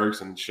she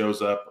works and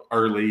shows up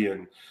early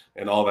and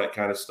all that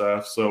kind of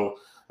stuff. So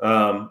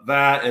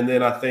that, and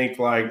then I think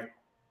like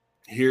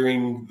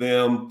hearing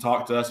them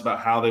talk to us about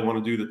how they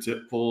want to do the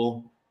tip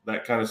pool,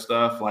 that kind of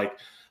stuff. Like,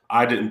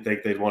 I didn't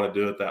think they'd want to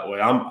do it that way.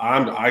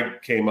 I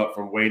came up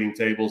from waiting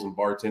tables and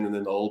bartending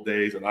in the old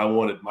days, and I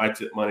wanted my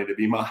tip money to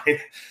be mine.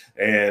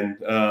 And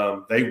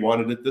they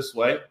wanted it this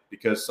way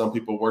because some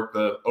people work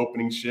the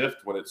opening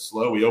shift when it's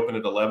slow. We open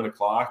at 11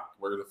 o'clock.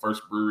 We're the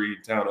first brewery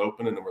in town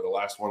open, and then we're the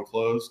last one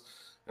closed.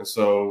 And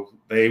so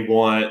they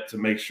want to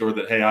make sure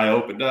that, hey, I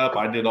opened up,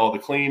 I did all the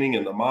cleaning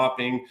and the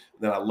mopping, and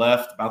then I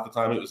left about the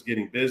time it was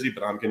getting busy,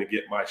 but I'm going to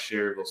get my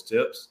share of those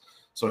tips.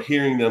 So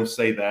hearing them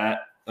say that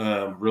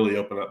really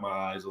opened up my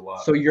eyes a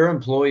lot. So your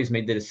employees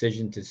made the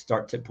decision to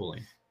start tip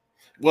pooling?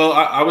 Well,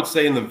 I would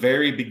say in the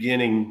very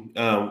beginning,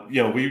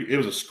 it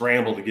was a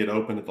scramble to get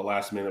open at the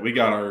last minute. We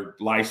got our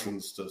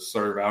license to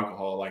serve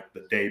alcohol like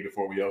the day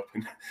before we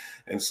opened.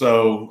 And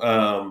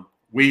so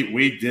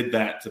we did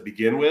that to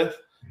begin with.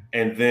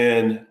 And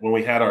then when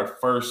we had our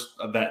first,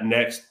 that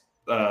next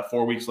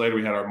 4 weeks later,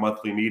 we had our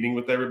monthly meeting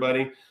with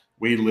everybody.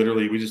 We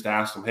just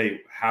asked them,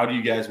 hey, how do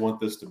you guys want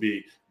this to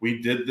be? We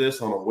did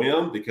this on a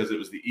whim because it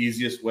was the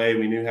easiest way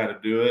we knew how to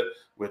do it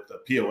with the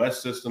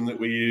POS system that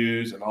we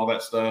use and all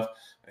that stuff.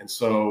 And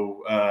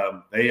so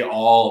they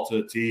all to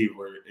a T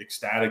were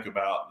ecstatic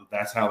about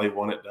that's how they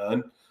want it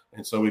done.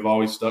 And so we've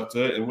always stuck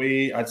to it.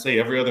 And I'd say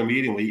every other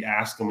meeting, we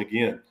ask them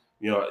again,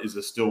 is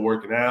this still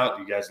working out?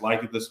 Do you guys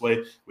like it this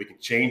way? We can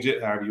change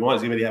it however you want.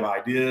 Does anybody have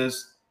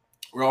ideas?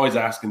 We're always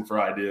asking for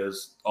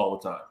ideas all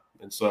the time.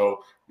 And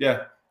so,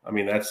 yeah, I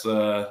mean, that's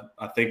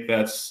I think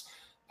that's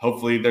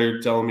hopefully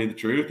they're telling me the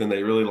truth and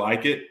they really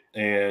like it.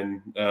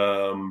 And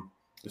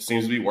it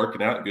seems to be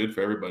working out good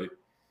for everybody.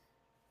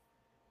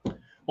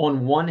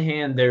 On one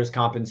hand, there's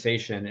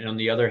compensation, and on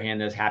the other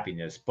hand, there's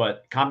happiness.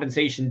 But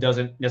compensation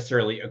doesn't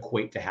necessarily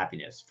equate to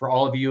happiness. For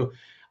all of you,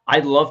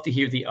 I'd love to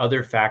hear the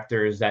other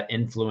factors that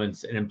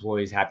influence an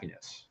employee's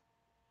happiness.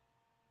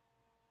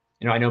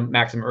 I know,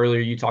 Maxim,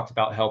 earlier you talked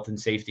about health and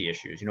safety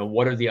issues.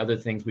 What are the other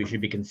things we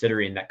should be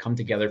considering that come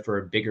together for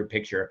a bigger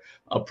picture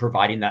of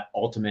providing that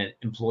ultimate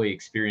employee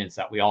experience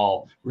that we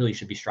all really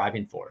should be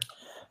striving for?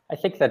 I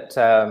think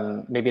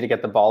that maybe to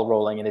get the ball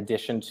rolling, in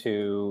addition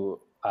to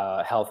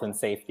health and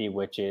safety,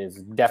 which is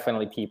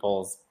definitely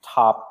people's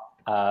top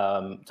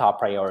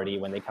priority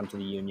when they come to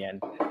the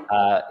union,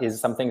 is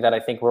something that I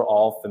think we're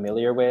all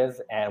familiar with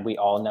and we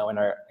all know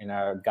in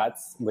our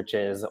guts, which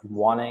is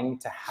wanting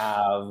to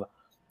have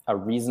a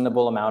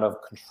reasonable amount of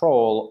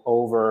control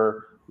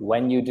over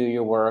when you do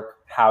your work,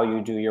 how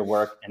you do your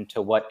work, and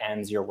to what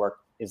ends your work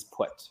is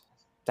put.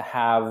 To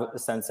have a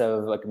sense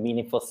of like a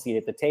meaningful seat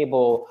at the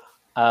table,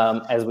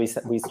 as we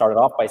started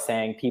off by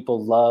saying,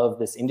 people love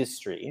this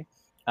industry.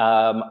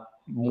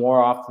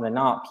 More often than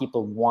not,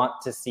 people want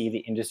to see the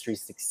industry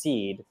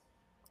succeed.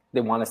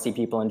 They want to see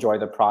people enjoy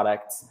the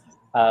products.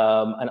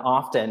 And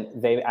often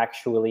they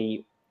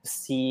actually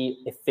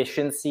see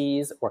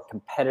efficiencies or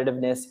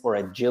competitiveness or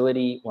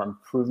agility or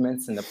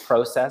improvements in the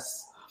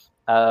process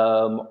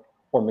or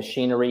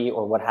machinery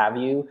or what have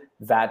you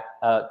that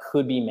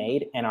could be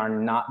made and are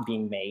not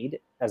being made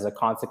as a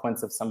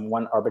consequence of some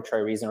one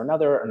arbitrary reason or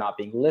another, or not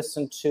being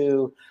listened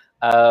to.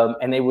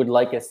 And they would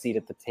like a seat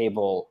at the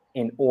table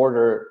in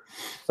order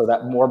so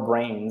that more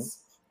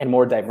brains and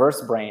more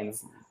diverse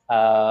brains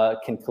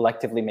can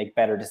collectively make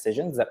better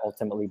decisions that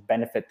ultimately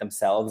benefit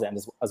themselves and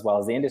as well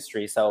as the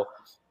industry. So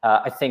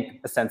I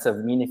think a sense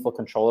of meaningful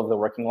control of the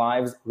working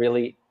lives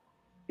really,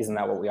 isn't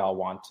that what we all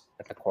want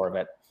at the core of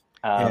it?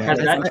 Has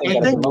that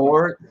changed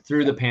more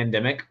through the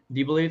pandemic, do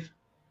you believe?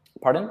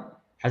 Pardon?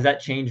 Has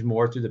that changed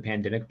more through the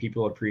pandemic?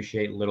 People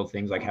appreciate little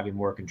things like having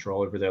more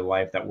control over their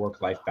life, that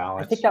work-life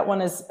balance. I think that one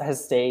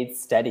has stayed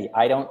steady.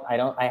 I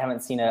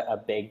haven't seen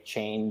a big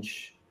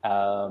change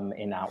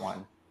in that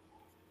one.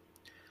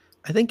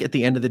 I think at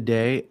the end of the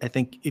day, I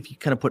think if you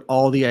kind of put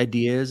all the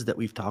ideas that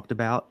we've talked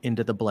about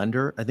into the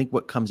blender, I think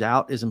what comes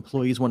out is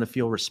employees want to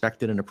feel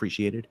respected and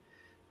appreciated.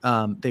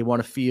 They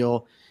want to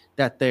feel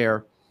that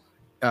they're,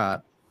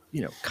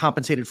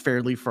 compensated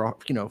fairly for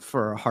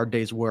a hard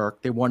day's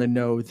work. They want to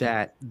know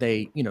that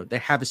they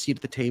have a seat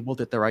at the table,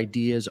 that their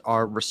ideas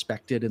are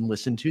respected and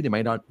listened to. They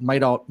might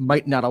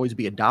not always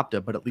be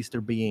adopted, but at least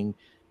they're being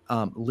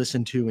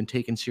listened to and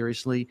taken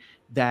seriously.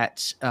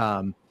 That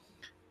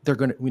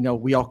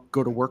we all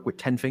go to work with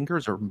 10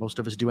 fingers, or most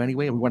of us do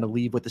anyway. And we want to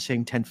leave with the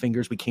same 10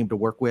 fingers we came to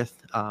work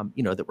with,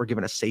 that we're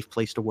given a safe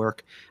place to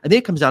work. I think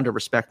it comes down to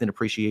respect and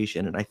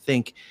appreciation. And I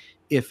think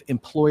if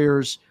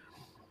employers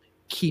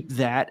keep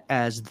that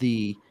as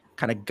the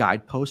kind of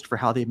guidepost for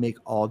how they make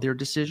all their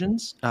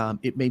decisions,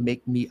 it may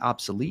make me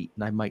obsolete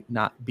and I might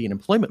not be an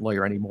employment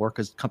lawyer anymore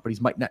because companies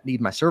might not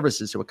need my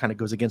services. So it kind of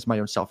goes against my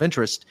own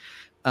self-interest.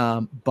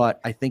 But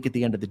I think at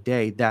the end of the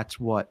day, that's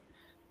what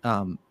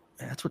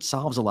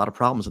solves a lot of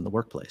problems in the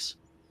workplace.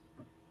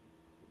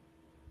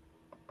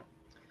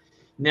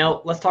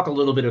 Now, let's talk a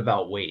little bit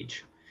about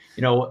wage.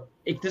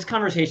 If this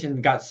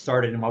conversation got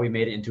started and why we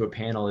made it into a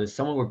panel is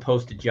someone would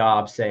post a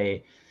job,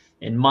 say,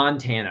 in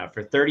Montana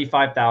for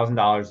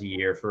 $35,000 a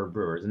year for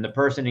brewers. And the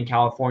person in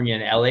California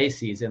and LA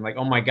sees it and like,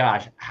 oh my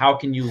gosh, how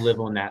can you live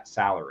on that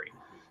salary?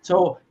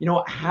 So,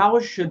 how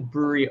should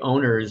brewery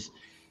owners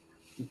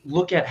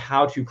look at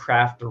how to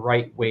craft the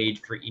right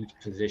wage for each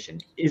position?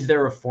 Is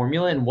there a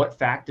formula, and what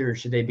factors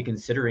should they be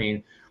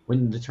considering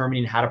when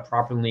determining how to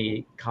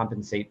properly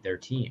compensate their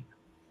team?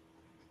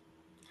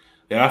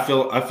 Yeah,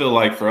 I feel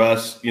like for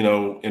us,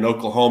 in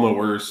Oklahoma,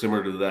 we're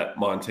similar to that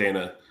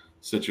Montana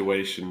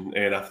situation.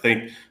 And I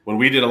think when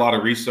we did a lot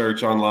of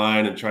research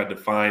online and tried to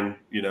find,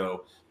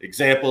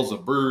 examples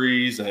of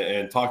breweries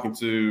and talking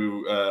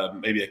to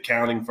maybe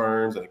accounting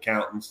firms and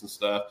accountants and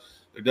stuff,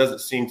 there doesn't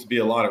seem to be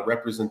a lot of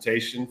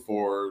representation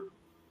for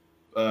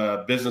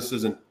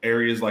businesses in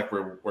areas like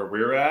where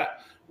we're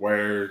at,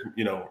 where,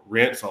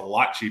 rent's a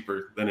lot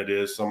cheaper than it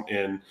is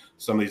in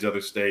some of these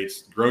other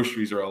states.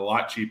 Groceries are a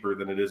lot cheaper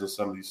than it is in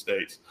some of these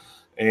states.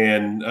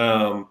 And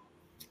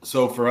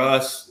so for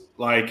us,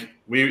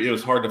 it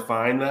was hard to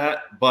find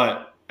that.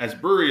 But as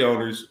brewery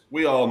owners,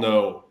 we all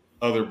know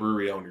other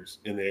brewery owners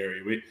in the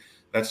area.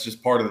 That's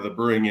just part of the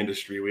brewing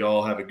industry. We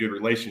all have a good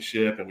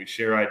relationship and we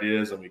share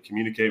ideas and we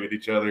communicate with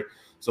each other.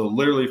 So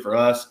literally for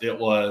us, it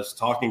was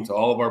talking to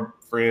all of our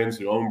friends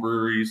who own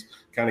breweries,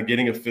 kind of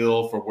getting a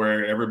feel for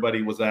where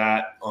everybody was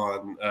at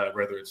on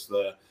whether it's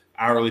the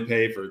hourly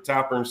pay for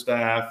taproom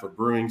staff, for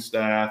brewing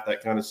staff,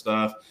 that kind of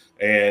stuff.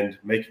 And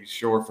making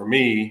sure, for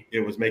me, it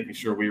was making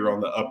sure we were on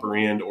the upper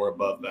end or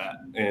above that.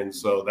 And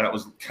so that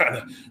was kind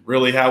of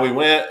really how we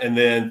went, and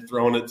then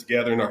throwing it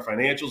together in our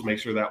financials, make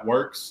sure that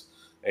works.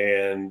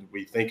 And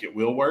we think it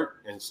will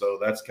work. And so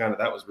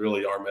that was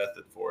really our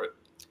method for it.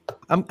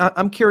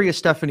 I'm curious,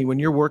 Stephanie, when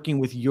you're working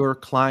with your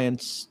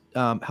clients,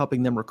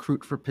 helping them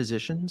recruit for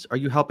positions, are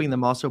you helping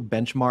them also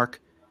benchmark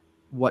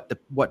what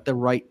the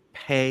right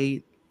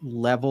pay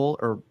level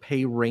or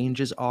pay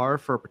ranges are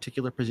for a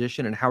particular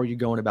position, and how are you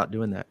going about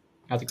doing that?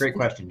 That's a great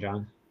question,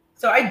 John.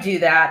 So I do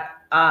that.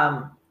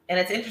 And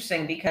it's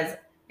interesting because,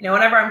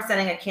 whenever I'm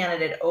sending a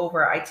candidate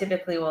over, I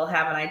typically will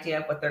have an idea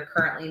of what they're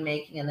currently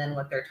making and then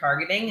what they're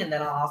targeting. And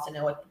then I'll also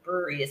know what the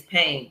brewery is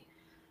paying.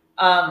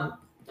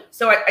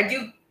 So I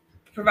do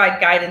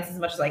provide guidance as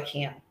much as I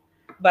can.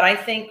 But I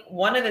think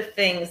one of the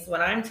things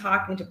when I'm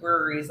talking to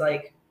breweries,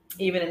 like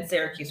even in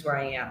Syracuse where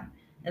I am,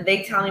 and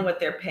they tell me what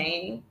they're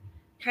paying,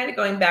 kind of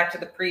going back to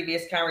the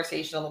previous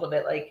conversation a little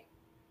bit, like,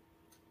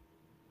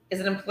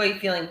 is an employee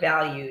feeling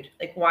valued?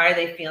 Like, why are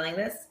they feeling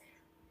this?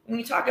 When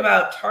you talk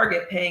about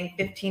Target paying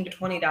 $15 to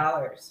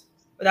 $20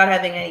 without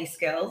having any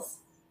skills,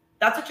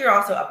 that's what you're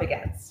also up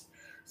against.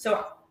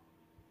 So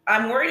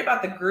I'm worried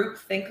about the group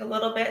think a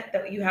little bit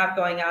that you have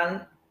going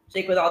on,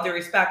 Jake, with all due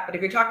respect. But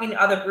if you're talking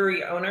to other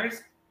brewery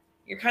owners,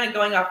 you're kind of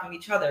going off of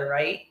each other,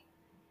 right?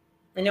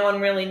 And no one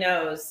really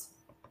knows.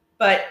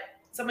 But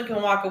someone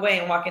can walk away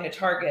and walk into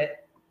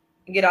Target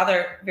and get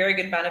other very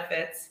good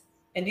benefits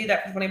and do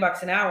that for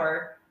 $20 an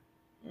hour.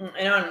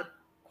 And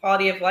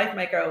quality of life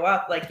might go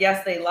up. Like,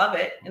 yes, they love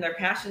it and they're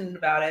passionate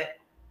about it.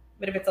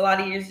 But if it's a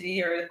lot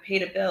easier to pay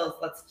the bills,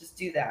 let's just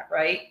do that,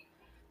 right?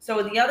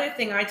 So the other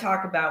thing I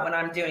talk about when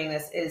I'm doing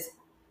this is,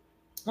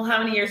 well,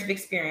 how many years of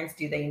experience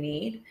do they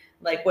need?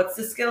 Like, what's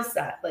the skill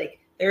set? Like,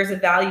 there's a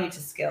value to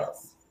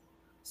skills.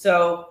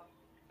 So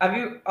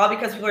all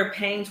because people are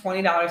paying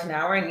 $20 an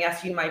hour, and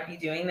yes, you might be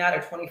doing that,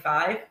 or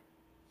 $25.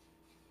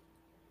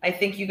 I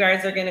think you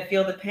guys are going to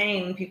feel the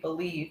pain when people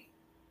leave,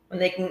 when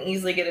they can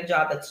easily get a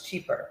job that's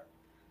cheaper.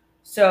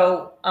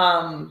 So,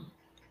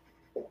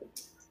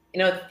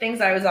 the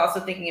things I was also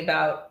thinking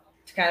about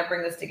to kind of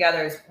bring this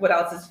together is what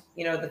else is,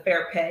 the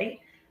fair pay.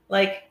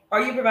 Like,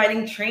 are you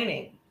providing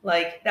training?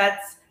 Like,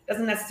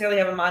 doesn't necessarily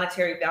have a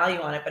monetary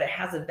value on it, but it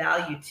has a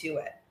value to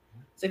it.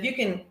 So if you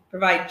can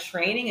provide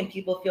training and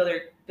people feel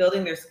they're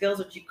building their skills,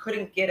 which you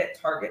couldn't get at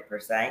Target per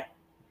se,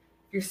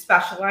 if you're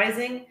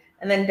specializing,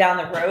 and then down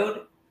the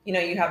road,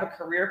 you have a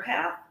career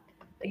path,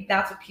 like,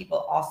 that's what people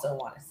also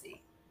want to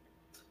see.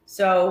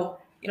 So,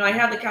 I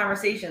have the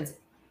conversations.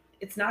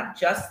 It's not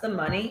just the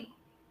money,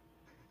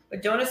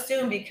 but don't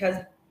assume because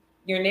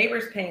your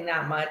neighbor's paying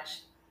that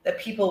much that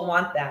people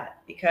want that,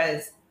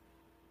 because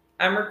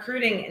I'm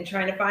recruiting and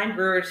trying to find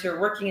brewers who are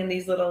working in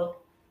these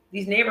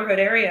neighborhood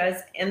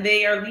areas, and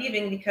they are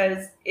leaving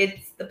because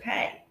it's the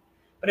pay.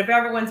 But if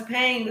everyone's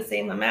paying the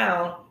same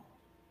amount,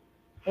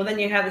 well, then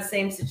you have the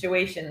same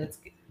situation.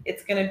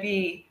 It's going to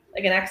be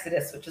like an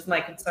exodus, which is my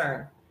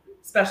concern,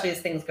 especially as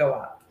things go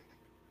up.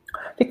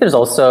 I think there's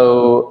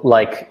also,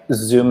 like,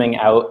 zooming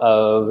out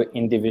of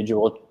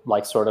individual,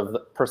 like, sort of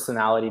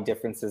personality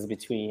differences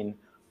between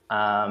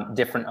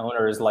different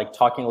owners, like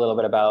talking a little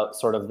bit about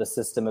sort of the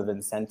system of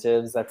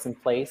incentives that's in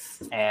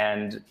place.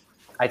 And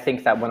I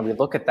think that when we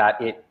look at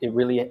that, it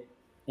really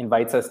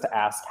invites us to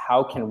ask,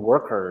 how can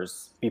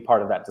workers be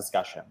part of that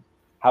discussion?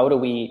 How do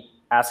we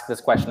ask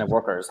this question of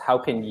workers? How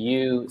can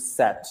you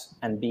set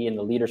and be in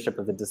the leadership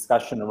of the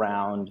discussion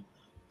around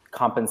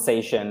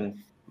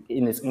compensation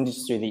in this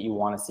industry that you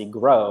want to see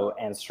grow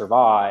and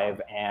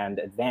survive and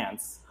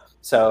advance?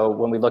 So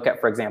when we look at,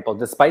 for example,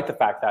 despite the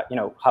fact that,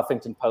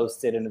 Huffington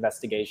Post did an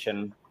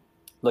investigation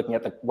looking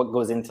at what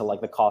goes into, like,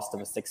 the cost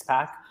of a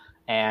six-pack,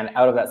 and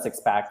out of that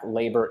six-pack,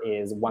 labor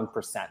is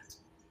 1%.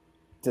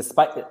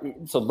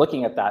 So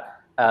looking at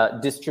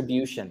that,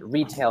 distribution,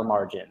 retail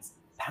margins,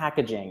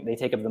 packaging, they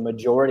take up the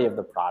majority of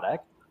the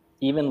product.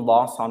 Even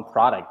loss on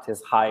product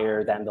is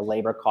higher than the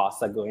labor costs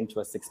that go into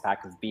a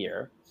six-pack of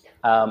beer.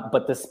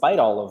 But despite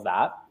all of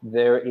that,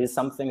 there is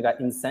something that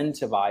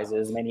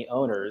incentivizes many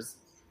owners,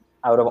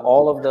 out of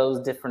all of those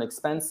different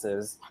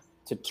expenses,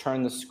 to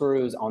turn the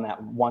screws on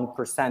that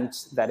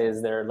 1% that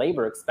is their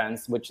labor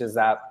expense, which is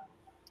that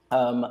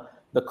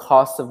the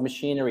cost of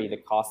machinery, the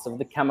cost of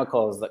the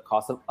chemicals, the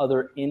cost of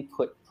other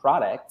input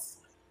products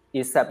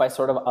is set by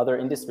sort of other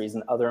industries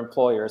and other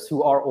employers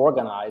who are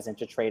organized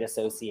into trade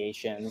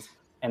associations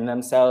and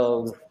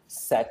themselves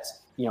set,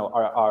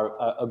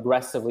 are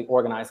aggressively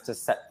organized to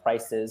set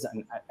prices,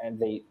 and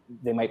they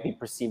might be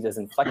perceived as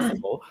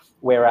inflexible,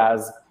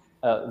 whereas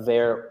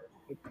their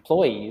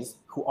employees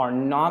who are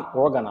not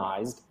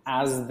organized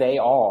as they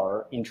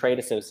are in trade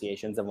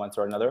associations of one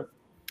sort or another,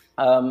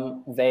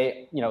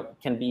 they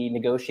can be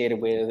negotiated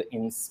with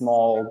in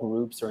small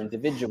groups or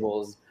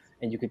individuals,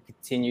 and you could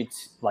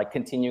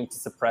continuing to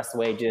suppress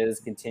wages,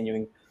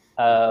 continuing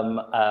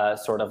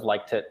sort of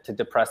like to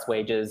depress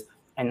wages.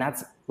 And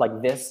that's,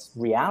 like, this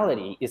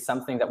reality is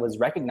something that was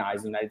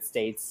recognized in the United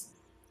States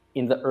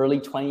in the early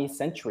 20th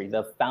century.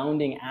 The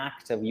founding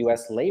act of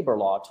US labor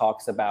law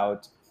talks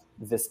about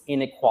this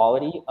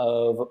inequality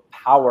of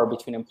power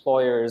between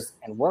employers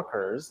and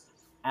workers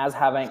as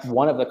having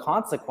one of the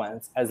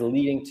consequence as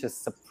leading to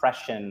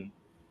suppression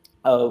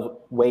of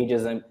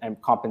wages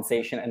and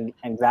compensation,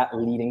 and that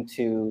leading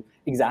to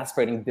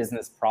exacerbating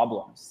business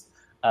problems.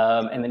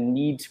 And the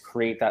need to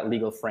create that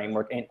legal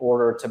framework in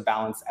order to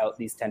balance out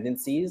these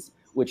tendencies,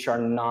 which are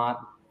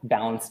not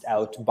balanced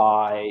out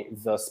by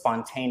the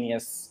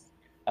spontaneous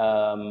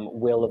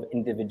will of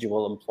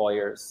individual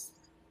employers.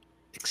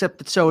 Except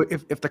that, so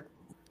if the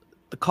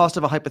cost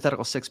of a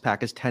hypothetical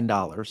six-pack is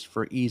 $10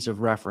 for ease of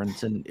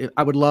reference, and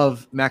I would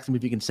love, Maxim,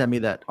 if you can send me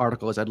that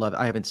article, as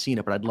I haven't seen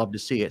it, but I'd love to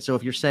see it. So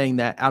if you're saying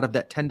that out of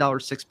that $10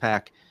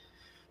 six-pack,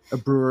 a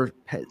brewer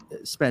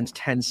spends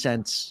 10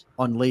 cents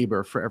on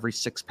labor for every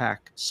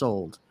six-pack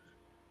sold,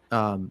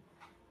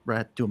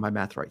 right, doing my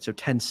math right, so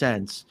 10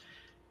 cents.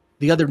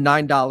 The other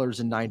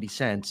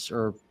 $9.90,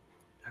 or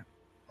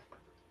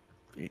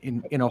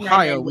in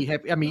Ohio, we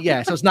have, I mean,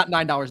 yeah, so it's not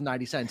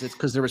 $9.90. It's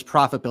because there was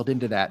profit built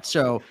into that.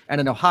 So, and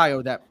in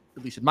Ohio, that,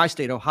 at least in my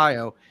state,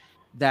 Ohio,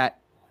 that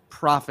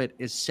profit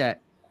is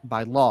set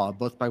by law,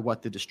 both by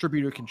what the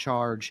distributor can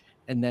charge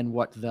and then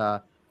what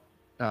the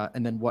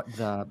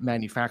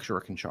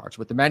manufacturer can charge.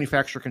 What the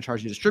manufacturer can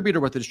charge the distributor,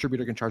 what the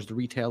distributor can charge the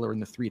retailer, in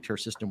the three-tier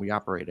system we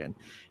operate in.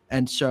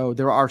 And so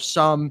there are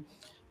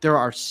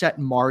set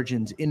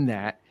margins in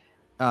that.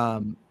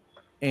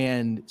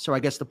 And so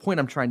I guess the point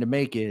I'm trying to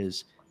make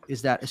is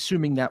that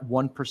assuming that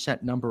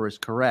 1% number is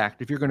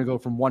correct, if you're going to go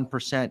from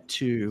 1%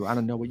 to, I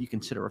don't know what you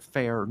consider a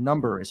fair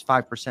number is,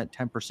 5%,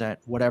 10%,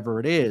 whatever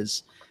it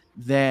is,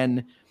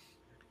 then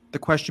the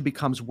question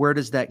becomes, where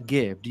does that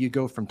give? Do you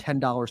go from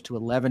 $10 to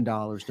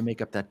 $11 to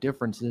make up that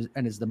difference?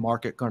 And is the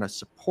market going to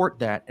support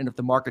that? And if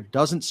the market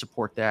doesn't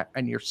support that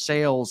and your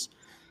sales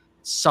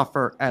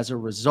suffer as a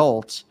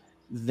result,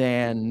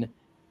 then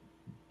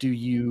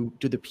do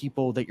the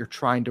people that you're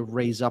trying to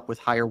raise up with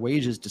higher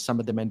wages, do some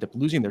of them end up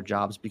losing their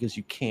jobs because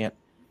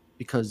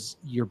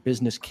your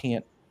business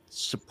can't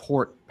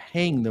support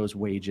paying those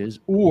wages?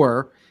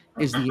 Or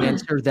is the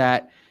answer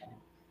that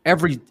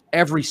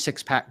every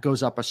six-pack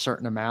goes up a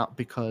certain amount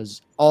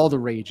because all the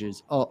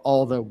wages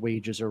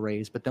are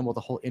raised, but then will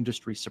the whole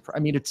industry support? I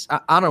mean,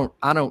 I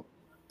don't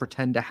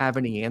pretend to have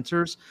any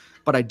answers,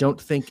 but I don't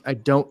think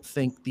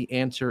the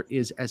answer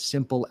is as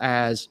simple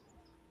as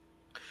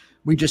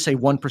we just say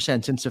 1%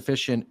 is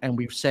insufficient and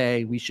we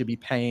say we should be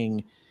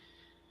paying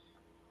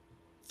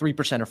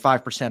 3% or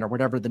 5% or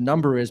whatever the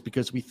number is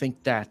because we think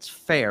that's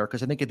fair.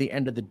 Because I think at the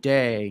end of the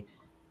day,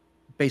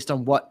 based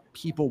on what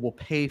people will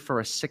pay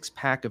for a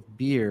six-pack of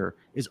beer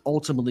is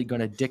ultimately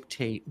going to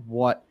dictate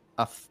what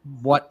a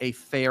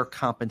fair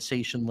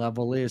compensation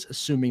level is,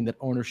 assuming that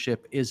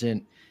ownership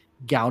isn't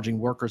gouging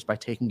workers by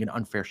taking an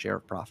unfair share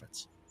of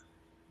profits.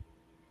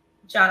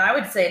 John, I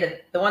would say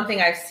that the one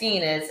thing I've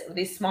seen is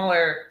these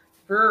smaller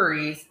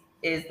breweries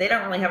is they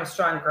don't really have a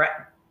strong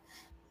grasp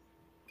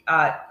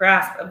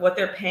of what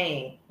they're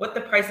paying, what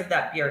the price of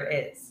that beer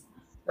is,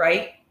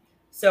 right?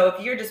 So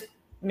if you're just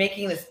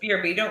making this beer,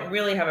 but you don't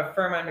really have a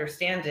firm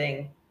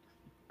understanding,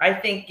 I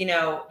think,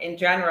 in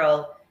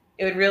general,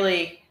 it would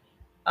really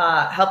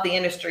help the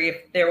industry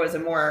if there was a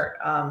more,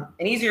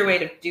 an easier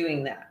way of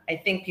doing that. I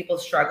think people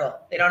struggle.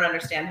 They don't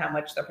understand how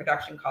much the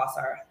production costs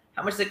are.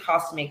 How much does it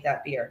cost to make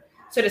that beer?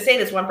 So to say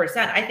this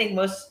 1%, I think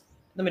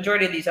the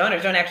majority of these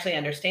owners don't actually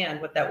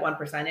understand what that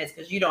 1% is,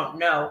 because you don't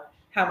know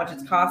how much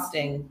it's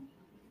costing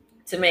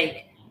to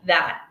make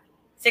that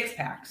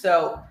six-pack.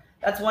 So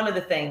that's one of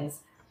the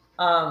things.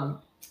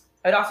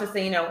 I'd also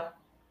say,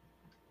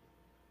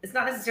 it's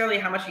not necessarily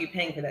how much are you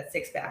paying for that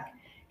six-pack.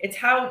 It's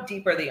how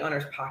deep are the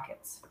owner's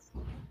pockets,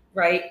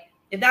 right?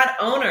 If that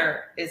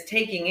owner is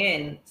taking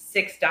in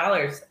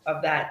 $6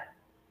 of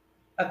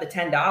the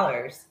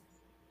 $10,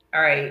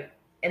 all right,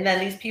 and then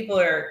these people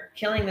are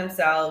killing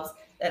themselves,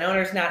 that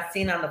owner's not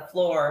seen on the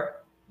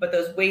floor, but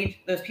those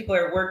people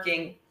are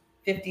working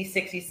 50,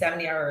 60,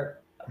 70-hour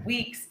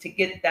weeks to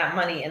get that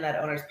money in that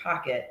owner's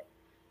pocket.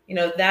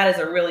 That is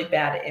a really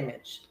bad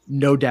image.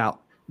 No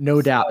doubt.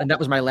 And that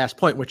was my last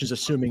point, which is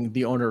assuming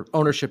the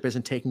ownership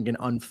isn't taking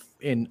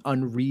an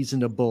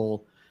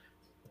unreasonable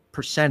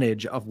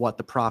percentage of what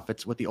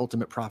the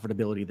ultimate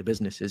profitability of the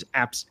business is.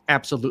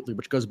 Absolutely.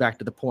 Which goes back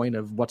to the point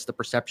of what's the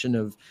perception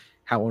of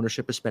how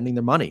ownership is spending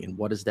their money, and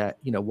what does that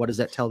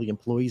tell the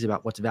employees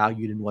about what's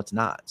valued and what's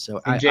not. So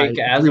Jake,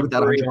 as a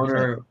brewery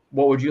owner,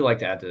 what would you like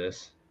to add to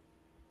this?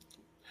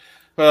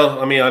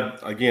 Well, I mean,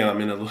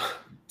 I'm in a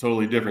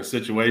totally different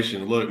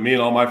situation. Look, me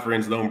and all my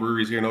friends that own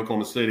breweries here in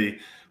Oklahoma City,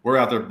 we're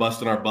out there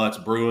busting our butts,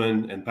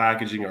 brewing and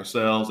packaging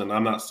ourselves, and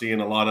I'm not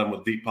seeing a lot of them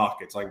with deep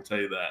pockets. I can tell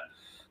you that.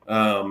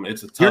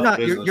 It's a tough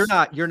business.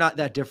 You're not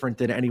that different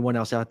than anyone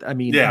else out there. I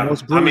mean, yeah,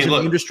 most brewers in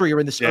the industry are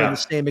in the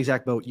same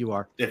exact boat you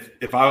are.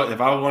 If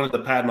I wanted to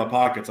pad my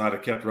pockets, I'd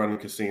have kept running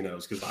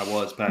casinos, because I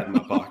was padding my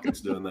pockets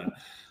doing that.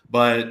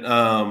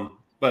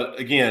 But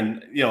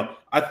again,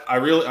 I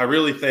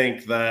really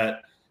think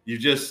that you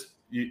just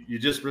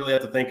really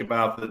have to think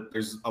about that.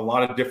 There's a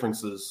lot of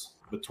differences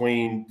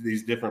between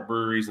these different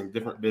breweries and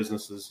different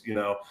businesses,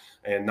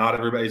 and not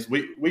everybody's,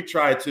 we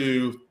try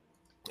to,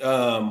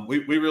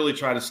 we really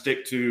try to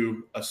stick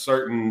to a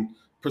certain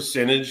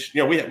percentage.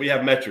 We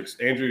have metrics.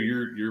 Andrew,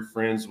 you're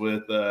friends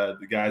with the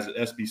guys at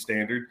SB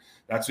Standard.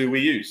 That's who we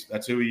use.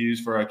 That's who we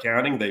use for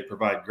accounting. They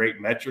provide great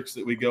metrics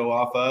that we go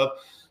off of.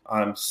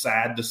 I'm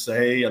sad to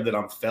say that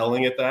I'm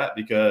failing at that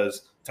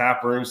because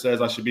Taproom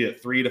says I should be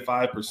at 3 to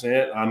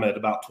 5%. I'm at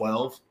about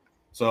 12.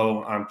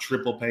 So I'm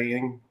triple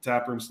paying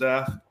Taproom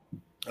staff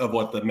of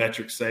what the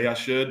metrics say I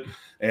should,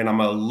 and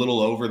I'm a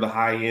little over the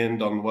high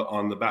end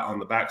on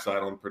the backside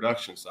on the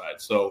production side.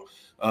 So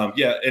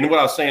and what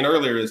I was saying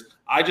earlier is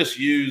I just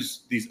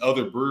use these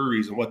other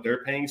breweries and what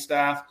they're paying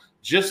staff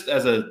just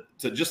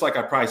just like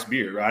I price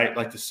beer, right?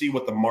 Like to see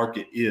what the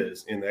market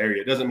is in the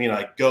area. It doesn't mean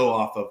I go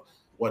off of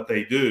what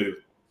they do.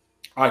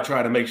 I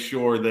try to make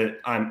sure that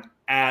I'm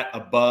at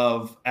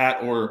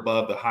or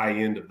above the high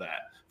end of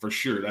that. For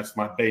sure. That's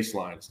my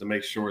baseline, is to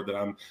make sure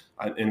that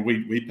and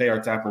we pay our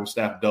taproom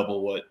staff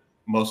double what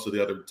most of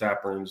the other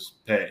taprooms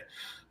pay.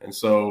 And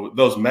so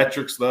those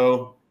metrics,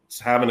 though, it's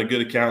having a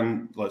good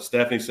accountant, like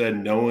Stephanie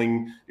said,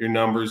 knowing your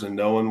numbers and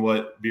knowing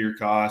what beer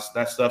costs,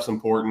 that stuff's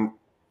important.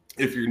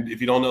 If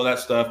you don't know that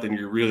stuff, then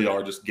you really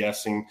are just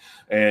guessing,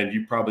 and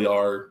you probably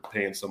are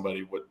paying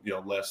somebody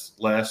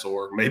less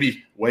or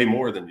maybe way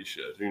more than you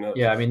should. Who knows?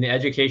 Yeah, I mean, the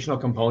educational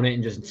component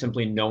and just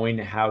simply knowing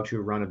how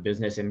to run a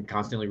business and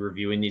constantly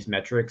reviewing these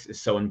metrics is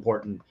so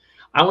important.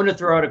 I want to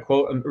throw out a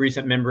quote a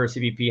recent member of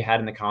CVP had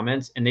in the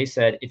comments, and they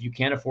said, "If you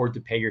can't afford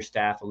to pay your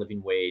staff a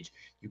living wage,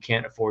 you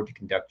can't afford to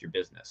conduct your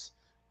business."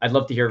 I'd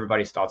love to hear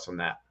everybody's thoughts on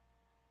that.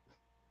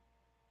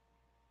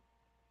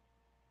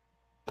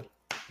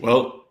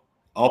 Well,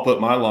 I'll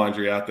put my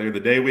laundry out there. The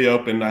day we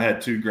opened, I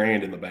had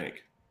 $2,000 in the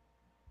bank.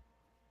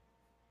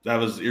 That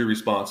was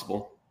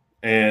irresponsible.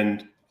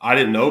 And I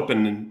didn't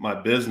open my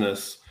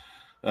business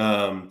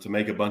to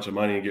make a bunch of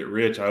money and get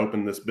rich. I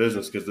opened this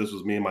business because this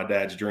was me and my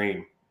dad's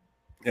dream.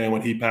 And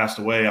when he passed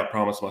away, I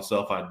promised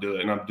myself I'd do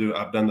it. And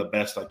I've done the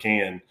best I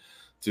can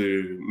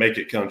to make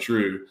it come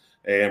true.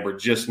 And we're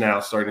just now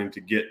starting to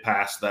get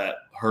past that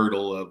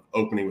hurdle of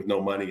opening with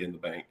no money in the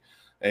bank.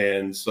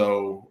 And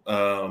so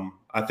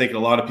I think a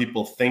lot of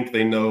people think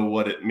they know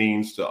what it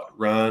means to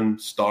run,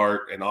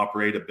 start, and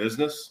operate a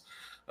business.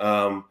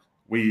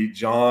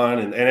 John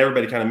and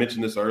everybody kind of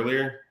mentioned this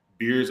earlier,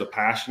 beer is a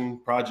passion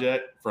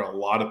project for a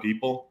lot of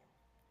people.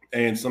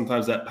 And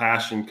sometimes that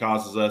passion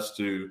causes us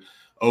to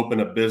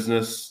open a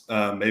business,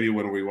 maybe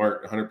when we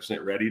weren't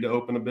 100% ready to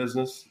open a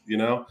business,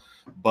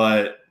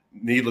 but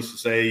needless to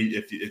say,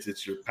 if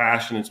it's your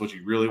passion, it's what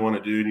you really want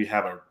to do, and you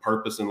have a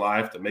purpose in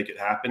life to make it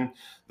happen,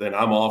 then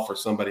I'm all for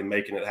somebody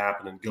making it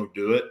happen and go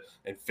do it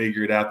and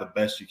figure it out the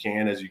best you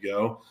can as you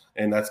go.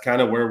 And that's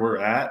kind of where we're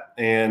at.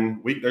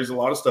 And there's a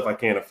lot of stuff I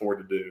can't afford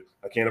to do.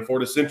 I can't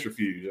afford a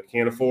centrifuge.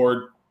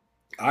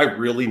 I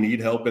really need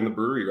help in the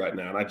brewery right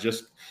now. And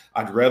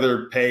I'd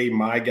rather pay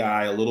my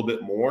guy a little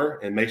bit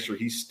more and make sure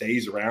he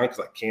stays around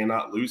because I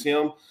cannot lose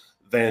him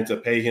than to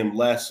pay him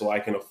less so I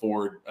can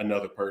afford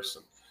another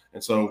person.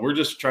 And so we're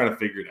just trying to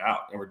figure it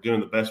out, and we're doing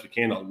the best we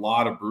can. A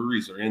lot of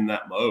breweries are in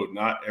that mode.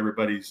 Not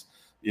everybody's,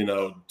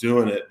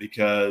 doing it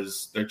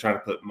because they're trying to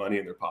put money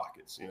in their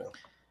pockets,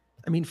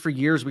 I mean, for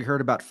years we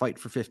heard about Fight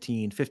for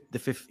 15, the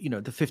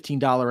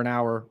 $15 an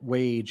hour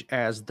wage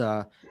as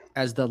the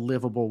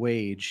livable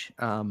wage.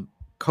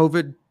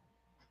 COVID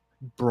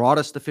brought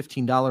us the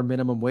 $15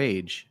 minimum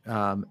wage,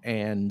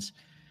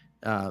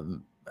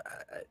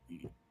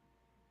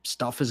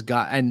 stuff has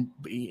got, and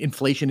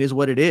inflation is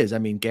what it is. I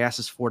mean, gas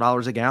is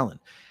 $4 a gallon,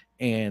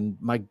 and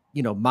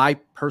my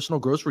personal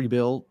grocery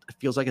bill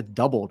feels like it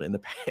doubled in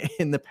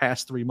the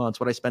past 3 months.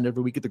 What I spend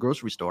every week at the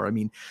grocery store. I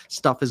mean,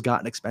 stuff has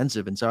gotten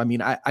expensive, and so I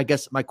mean, I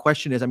guess my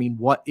question is,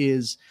 what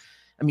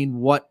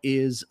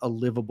is a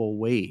livable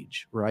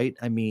wage, right?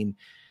 I mean,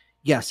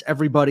 yes,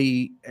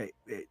 everybody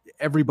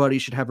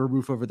should have a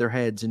roof over their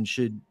heads and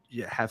should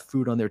have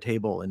food on their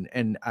table,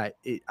 and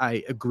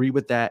I agree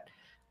with that.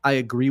 I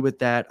agree with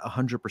that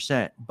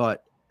 100%.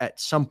 But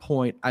at some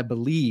point, I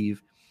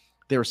believe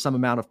there's some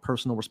amount of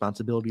personal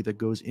responsibility that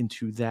goes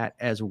into that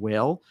as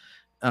well.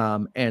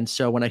 And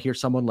so when I hear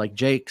someone like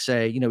Jake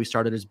say, he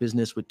started his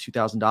business with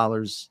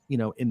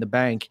 $2,000, in the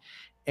bank,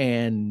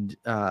 and,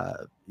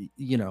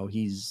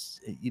 he's,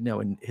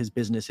 and his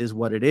business is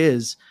what it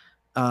is.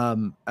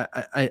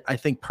 I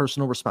think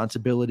personal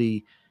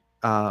responsibility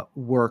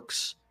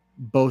works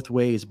both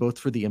ways, both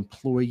for the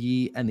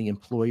employee and the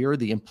employer.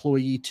 The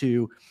employee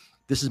to,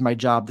 this is my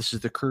job, this is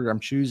the career I'm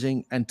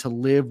choosing, and to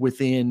live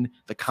within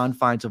the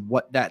confines of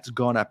what that's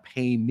gonna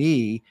pay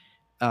me.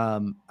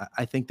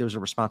 I think there's a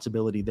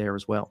responsibility there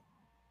as well.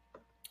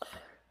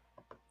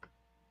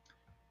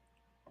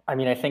 I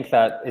mean, I think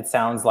that it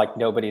sounds like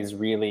nobody's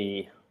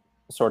really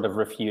sort of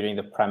refuting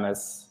the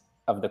premise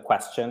of the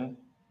question.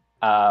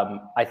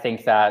 I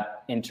think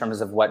that in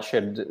terms of what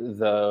should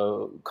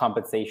the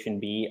compensation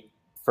be,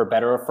 for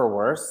better or for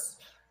worse,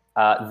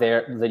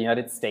 the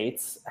United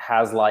States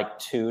has like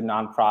 2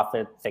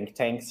 nonprofit think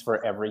tanks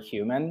for every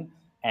human.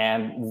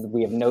 And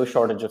we have no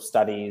shortage of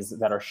studies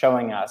that are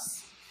showing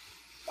us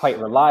quite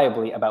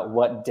reliably about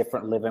what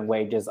different living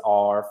wages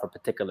are for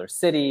particular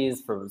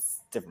cities, for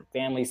different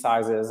family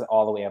sizes,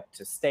 all the way up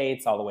to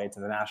states, all the way to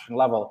the national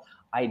level.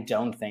 I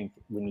don't think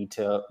we need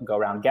to go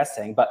around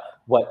guessing, but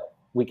what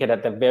we could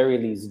at the very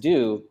least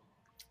do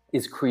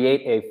is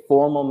create a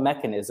formal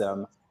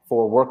mechanism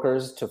for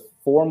workers to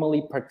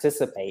formally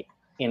participate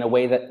in a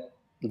way that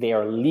they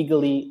are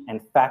legally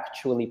and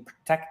factually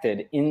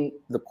protected in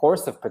the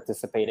course of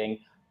participating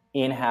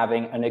in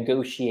having a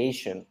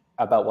negotiation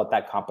about what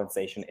that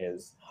compensation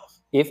is.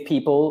 If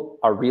people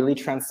are really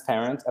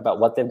transparent about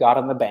what they've got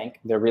in the bank,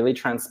 they're really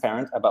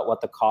transparent about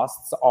what the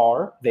costs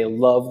are, they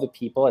love the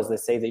people as they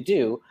say they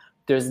do,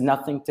 there's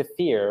nothing to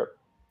fear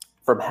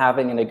from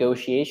having a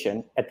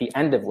negotiation at the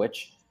end of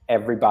which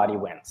everybody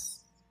wins.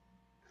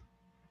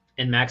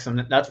 And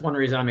Maxim, that's one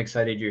reason I'm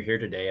excited you're here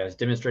today, as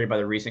demonstrated by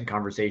the recent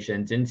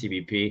conversations in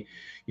CVP.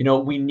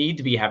 We need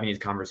to be having these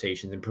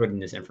conversations and putting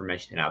this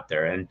information out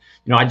there. And,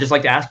 I'd just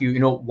like to ask you,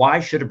 why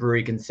should a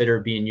brewery consider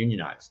being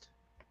unionized?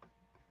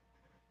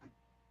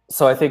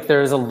 So I think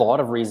there's a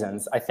lot of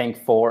reasons. I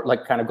think for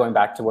kind of going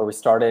back to where we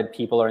started,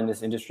 people are in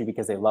this industry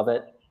because they love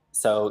it.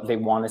 So they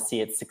want to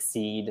see it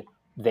succeed.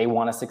 They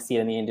want to succeed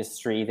in the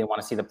industry. They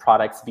want to see the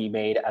products be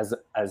made as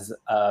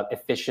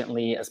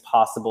efficiently as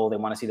possible. They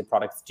want to see the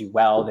products do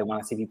well. They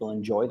want to see people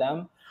enjoy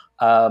them.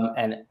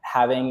 And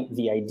having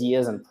the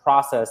ideas and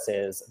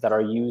processes that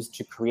are used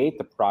to create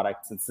the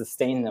products and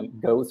sustain them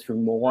go through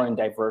more and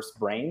diverse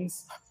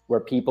brains, where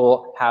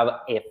people have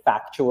a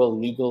factual,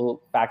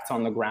 legal, facts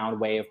on the ground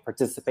way of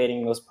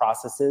participating in those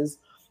processes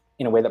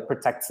in a way that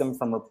protects them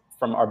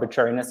from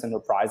arbitrariness and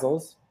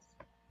reprisals,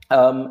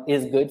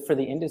 is good for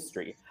the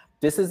industry.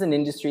 This is an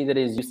industry that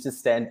is used to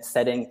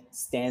setting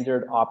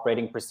standard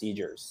operating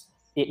procedures.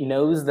 It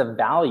knows the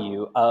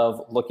value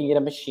of looking at a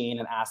machine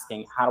and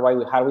asking, how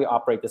do we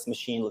operate this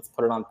machine? Let's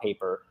put it on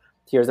paper.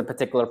 Here's a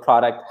particular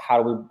product.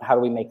 How do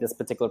we make this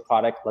particular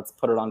product? Let's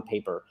put it on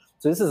paper.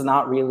 So this is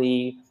not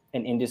really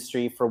an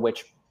industry for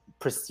which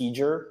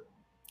procedure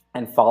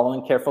and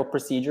following careful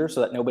procedure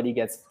so that nobody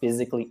gets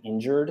physically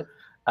injured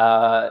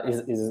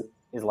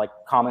is like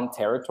common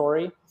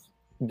territory.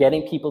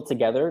 Getting people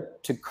together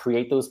to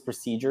create those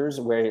procedures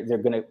where they're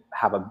going to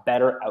have a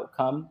better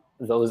outcome.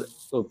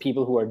 Those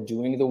people who are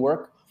doing the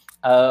work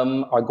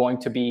are going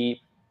to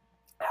be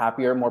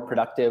happier, more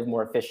productive,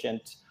 more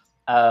efficient.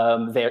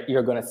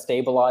 You're going to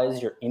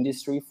stabilize your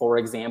industry. For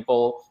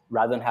example,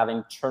 rather than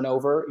having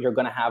turnover, you're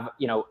going to have,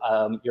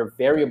 your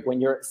variable when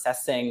you're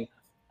assessing,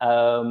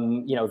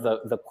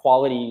 the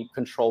quality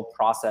control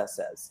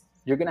processes.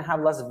 You're going to have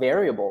less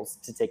variables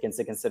to take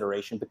into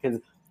consideration because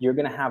you're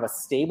going to have a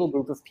stable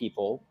group of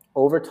people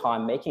over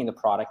time making the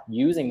product,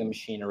 using the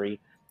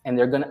machinery, and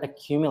they're going to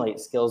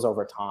accumulate skills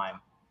over time.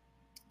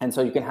 And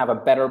so you can have a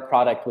better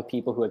product with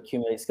people who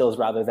accumulate skills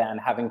rather than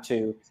having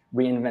to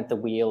reinvent the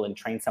wheel and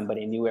train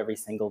somebody new every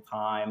single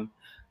time.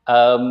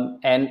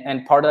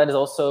 And part of that is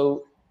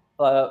also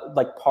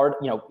when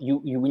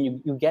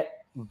you get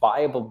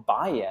viable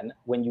buy-in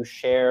when you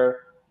share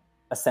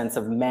a sense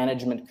of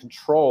management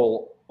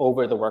control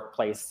over the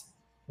workplace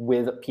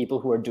with people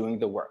who are doing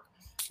the work.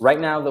 Right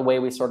now, the way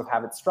we sort of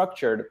have it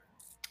structured,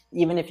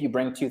 even if you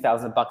bring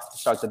 $2,000 to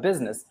start the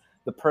business,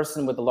 the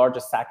person with the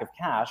largest sack of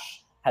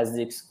cash has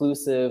the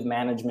exclusive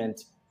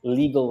management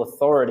legal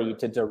authority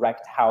to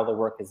direct how the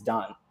work is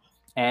done.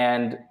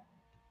 And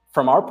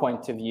from our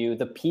point of view,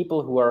 the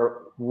people who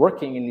are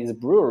working in these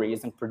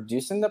breweries and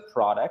producing the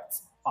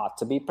products ought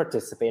to be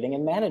participating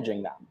in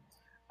managing them.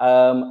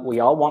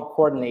 We all want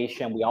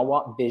coordination, we all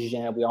want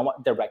vision, we all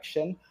want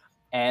direction.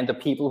 And the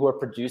people who are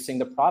producing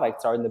the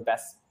products are in the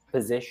best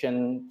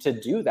position to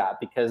do that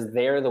because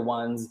they're the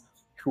ones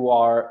who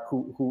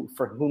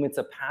for whom it's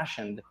a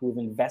passion, who've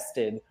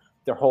invested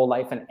their whole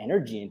life and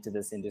energy into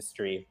this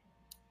industry.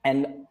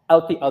 And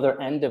out the other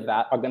end of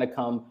that are going to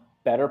come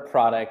better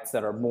products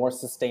that are more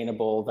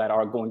sustainable, that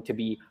are going to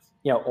be,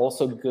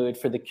 also good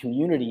for the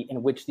community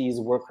in which these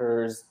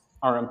workers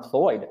are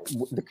employed,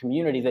 the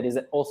community that is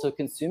also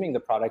consuming the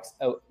products,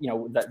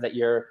 that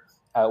your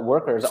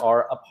workers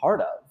are a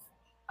part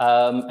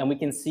of. And we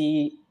can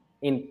see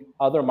in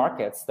other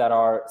markets that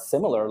are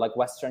similar, like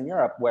Western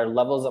Europe, where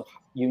levels of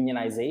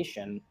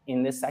unionization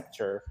in this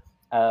sector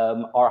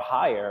are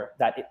higher,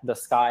 that the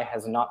sky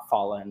has not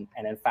fallen.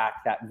 And in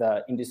fact, that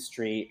the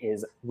industry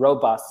is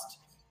robust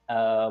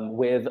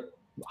with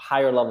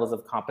higher levels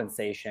of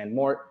compensation,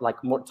 more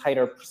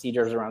tighter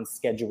procedures around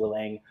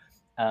scheduling,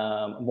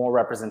 more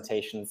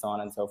representation, and so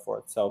on and so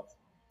forth. So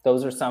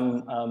those are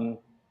some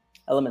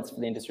elements for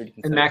the industry to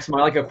consider. And Maxim,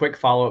 I'd like a quick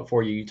follow-up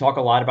for you. You talk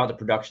a lot about the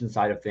production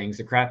side of things.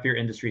 The craft beer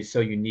industry is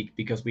so unique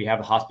because we have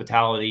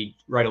hospitality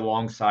right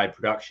alongside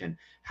production.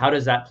 How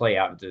does that play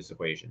out into this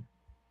equation?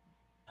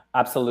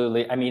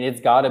 Absolutely. I mean, it's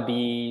got to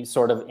be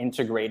sort of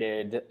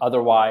integrated.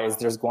 Otherwise,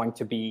 there's going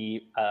to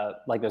be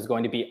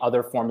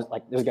other forms,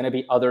 there's going to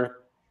be other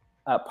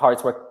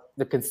parts where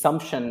the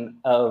consumption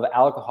of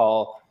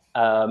alcohol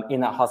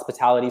in that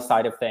hospitality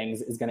side of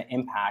things is going to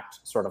impact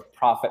sort of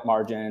profit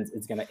margins.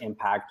 It's going to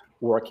impact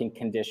working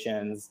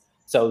conditions.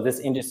 So this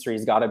industry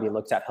has got to be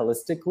looked at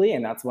holistically.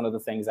 And that's one of the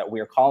things that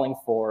we're calling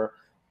for,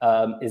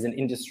 is an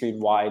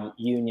industry-wide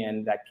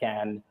union that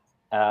can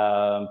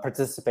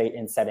participate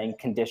in setting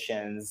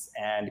conditions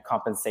and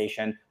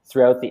compensation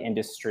throughout the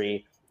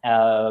industry.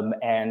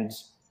 And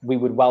we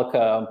would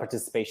welcome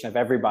participation of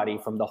everybody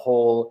from the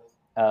whole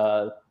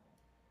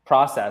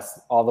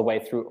process all the way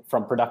through,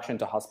 from production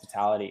to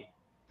hospitality.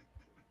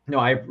 No,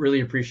 I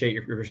really appreciate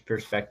your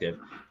perspective.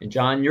 And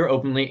John, you're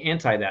openly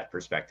anti that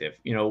perspective.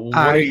 What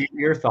are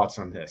your thoughts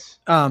on this?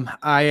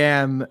 I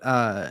am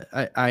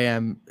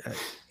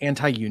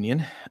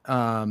anti-union.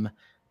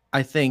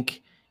 I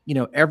think,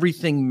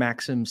 everything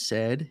Maxim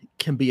said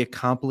can be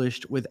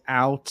accomplished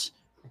without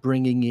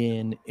bringing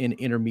in an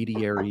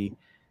intermediary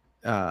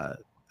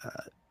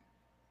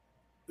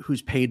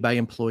who's paid by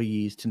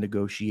employees to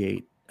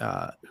negotiate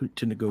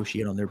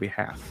on their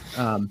behalf.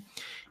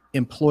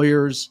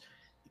 Employers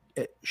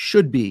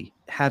should be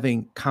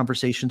having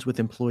conversations with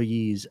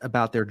employees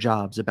about their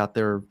jobs, about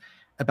their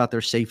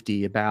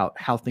safety, about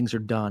how things are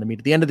done. I mean,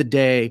 at the end of the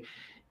day,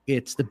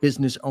 it's the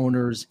business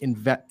owner's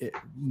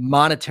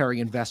monetary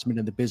investment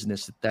in the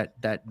business that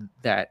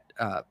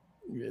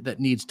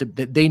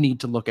they need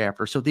to look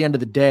after. So at the end of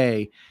the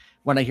day,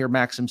 when I hear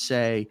Maxim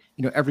say,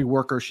 every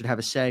worker should have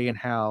a say in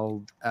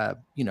how, a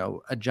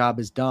job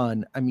is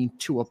done, I mean,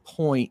 to a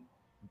point,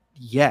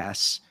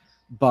 yes,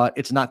 but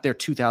it's not their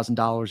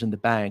 $2,000 in the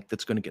bank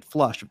that's going to get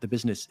flushed if the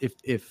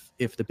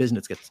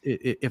business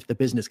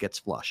gets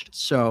flushed.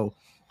 So,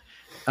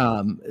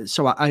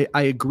 I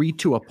agree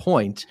to a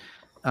point.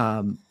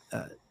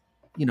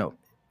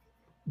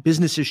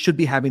 Businesses should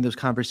be having those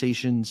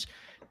conversations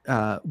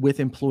with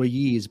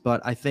employees,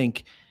 but I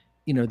think,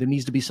 there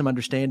needs to be some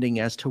understanding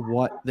as to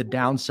what the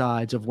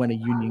downsides of when a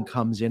union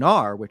comes in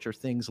are, which are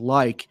things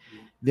like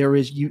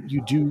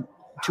you do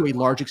to a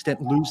large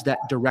extent lose that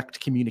direct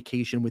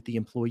communication with the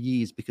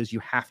employees because you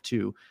have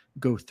to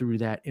go through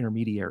that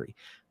intermediary.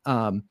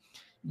 There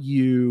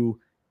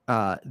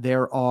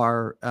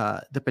are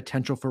the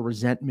potential for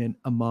resentment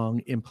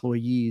among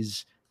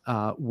employees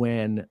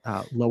when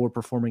lower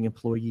performing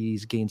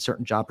employees gain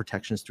certain job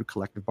protections through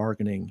collective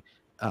bargaining.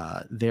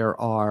 There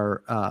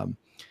are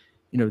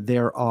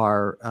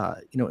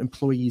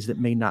employees that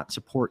may not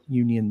support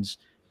unions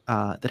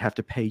that have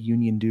to pay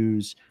union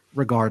dues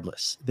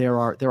regardless. There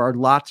are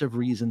lots of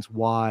reasons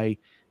why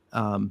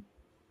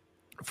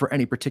for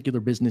any particular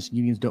business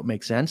unions don't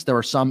make sense. There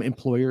are some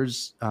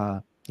employers,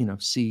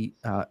 see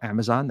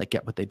Amazon, that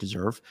get what they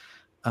deserve.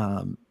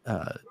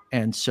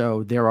 And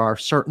so there are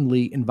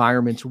certainly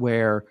environments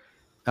where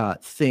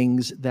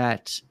things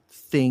that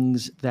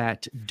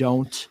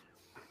don't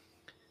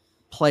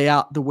play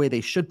out the way they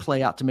should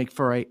play out to make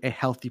for a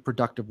healthy,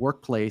 productive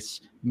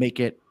workplace,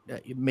 make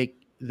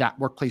that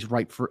workplace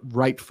ripe for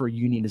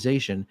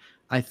unionization.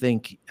 I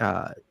think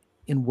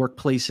in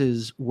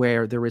workplaces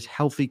where there is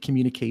healthy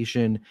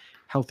communication,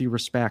 healthy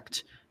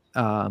respect,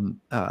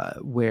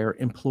 where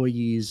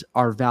employees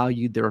are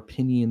valued, their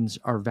opinions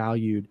are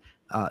valued,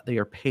 they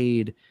are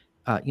paid,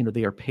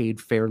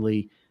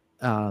 fairly.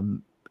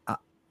 In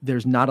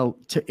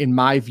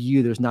my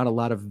view, there's not a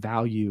lot of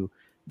value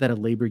that a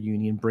labor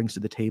union brings to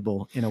the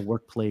table in a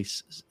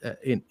workplace,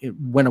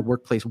 when a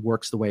workplace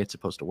works the way it's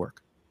supposed to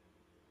work.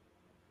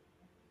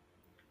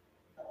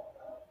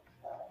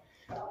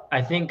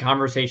 I think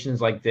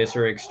conversations like this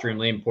are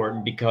extremely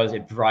important because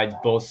it provides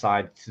both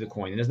sides to the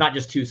coin. And there's not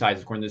just two sides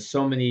of the coin. There's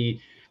so many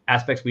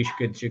aspects we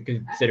should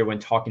consider when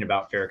talking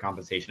about fair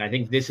compensation. I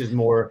think this is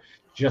more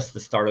just the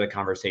start of the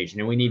conversation,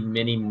 and we need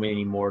many,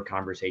 many more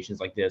conversations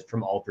like this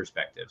from all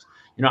perspectives.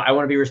 I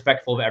want to be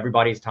respectful of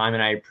everybody's time,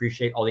 and I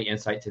appreciate all the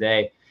insight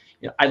today.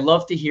 I'd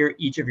love to hear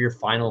each of your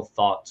final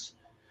thoughts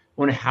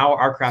on how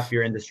our craft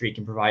beer industry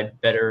can provide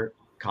better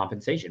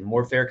compensation,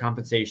 more fair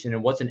compensation,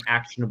 and what's an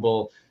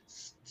actionable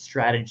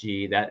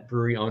strategy that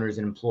brewery owners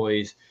and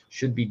employees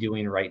should be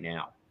doing right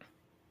now.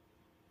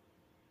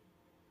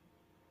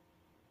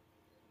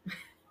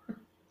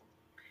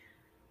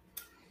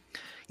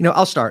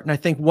 I'll start. And I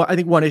think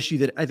one issue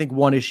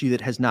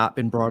that has not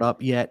been brought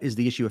up yet is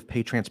the issue of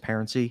pay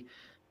transparency.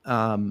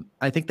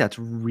 I think that's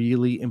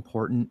really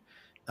important.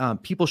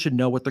 People should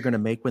know what they're going to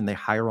make when they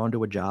hire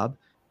onto a job.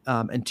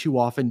 And too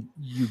often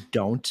you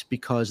don't,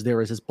 because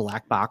there is this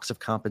black box of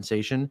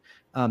compensation.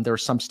 There are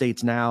some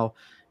states now,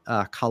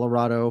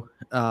 Colorado,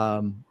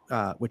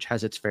 which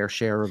has its fair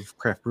share of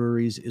craft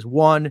breweries, is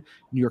one.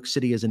 New York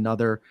City is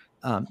another,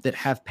 that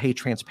have pay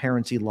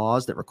transparency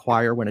laws that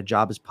require when a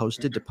job is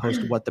posted to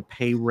post what the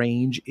pay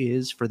range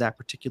is for that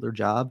particular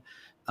job.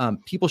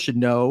 People should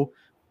know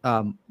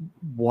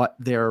what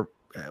they're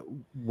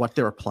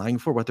applying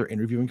for, what they're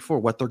interviewing for,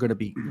 what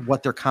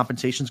their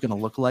compensation is going to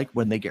look like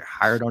when they get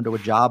hired onto a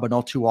job. And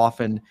all too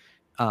often,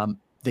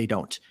 they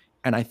don't.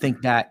 And I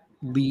think that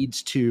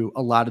leads to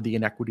a lot of the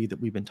inequity that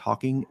we've been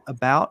talking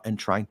about and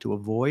trying to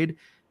avoid.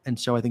 And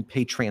so I think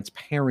pay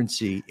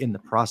transparency in the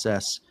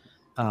process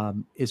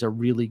is a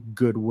really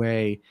good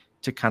way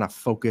to kind of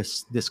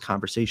focus this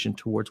conversation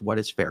towards what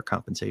is fair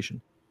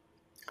compensation?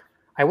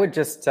 I would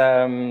just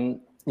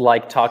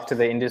talk to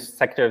the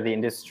sector of the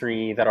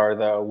industry that are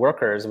the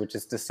workers, which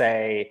is to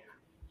say,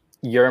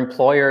 your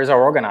employers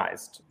are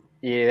organized.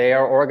 They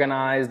are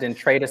organized in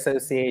trade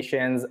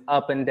associations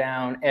up and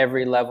down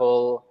every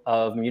level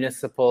of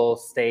municipal,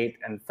 state,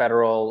 and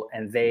federal,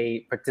 and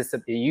they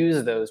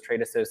use those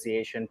trade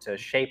associations to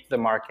shape the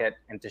market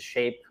and to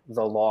shape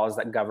the laws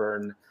that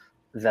govern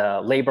the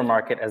labor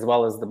market as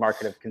well as the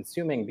market of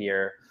consuming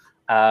beer.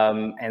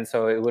 And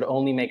so it would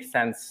only make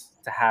sense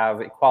to have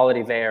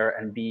equality there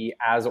and be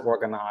as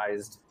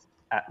organized,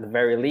 at the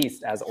very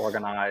least, as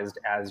organized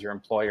as your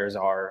employers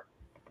are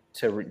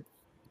to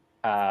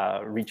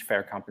reach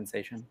fair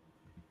compensation.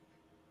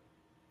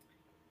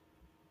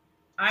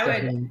 I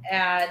would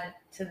add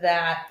to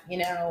that,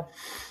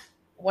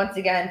 once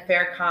again,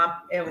 fair comp,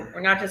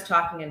 we're not just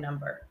talking a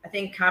number. I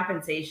think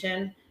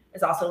compensation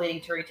is also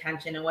leading to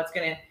retention and what's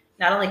going to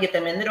not only get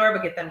them in the door,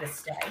 but get them to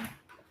stay.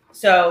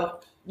 So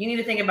you need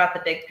to think about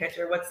the big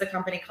picture. What's the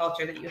company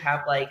culture that you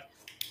have? Like,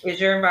 is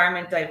your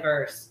environment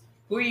diverse?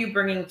 Who are you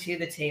bringing to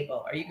the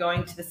table? Are you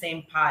going to the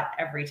same pot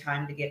every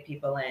time to get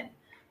people in?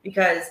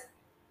 Because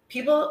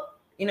people,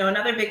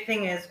 another big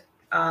thing is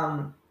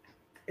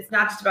it's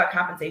not just about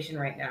compensation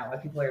right now why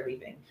people are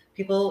leaving.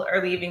 People are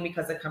leaving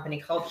because of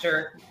company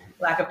culture,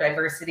 lack of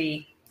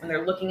diversity, and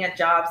they're looking at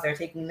jobs. They're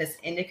taking this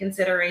into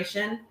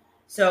consideration.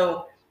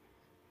 So,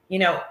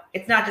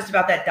 it's not just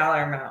about that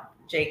dollar amount,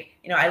 Jake.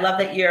 I love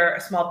that you're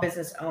a small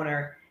business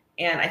owner.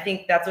 And I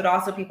think that's what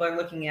also people are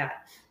looking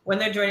at. When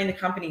they're joining the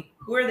company,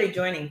 who are they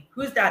joining?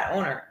 Who's that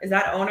owner? Is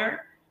that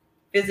owner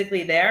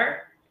physically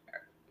there?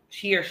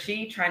 He or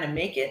she trying to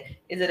make it?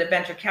 Is it a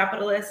venture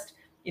capitalist?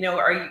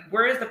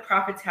 Where does the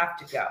profits have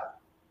to go?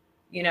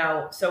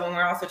 So when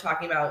we're also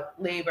talking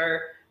about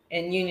labor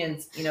and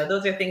unions,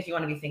 those are things you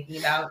want to be thinking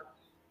about.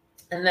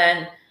 And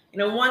then,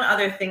 one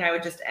other thing I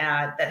would just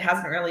add that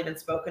hasn't really been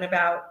spoken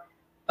about,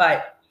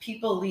 but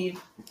people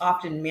leave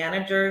often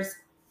managers,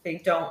 they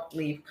don't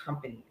leave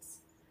companies.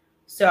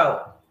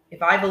 So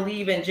if I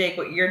believe in, Jake,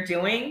 what you're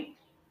doing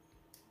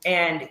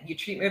and you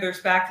treat me with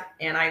respect,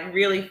 and I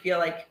really feel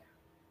like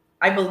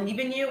I believe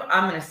in you,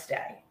 I'm going to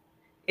stay.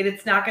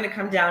 It's not going to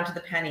come down to the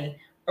penny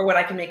or what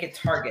I can make it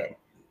target.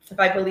 If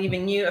I believe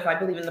in you, if I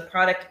believe in the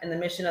product and the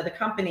mission of the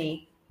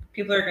company,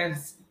 people are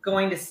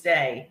going to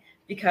stay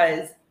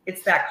because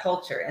it's that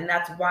culture and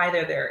that's why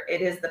they're there.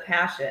 It is the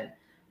passion.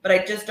 But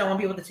I just don't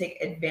want people to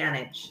take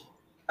advantage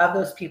of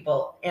those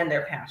people and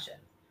their passion.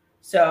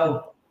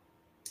 So,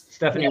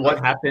 Stephanie,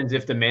 what happens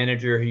if the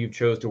manager who you've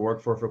chose to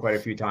work for quite a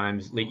few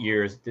times, late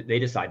years, they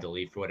decide to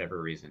leave for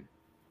whatever reason?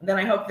 Then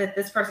I hope that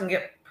this person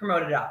get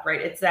promoted up,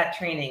 right? It's that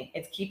training.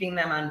 It's keeping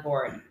them on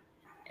board.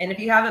 And if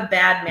you have a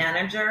bad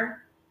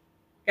manager,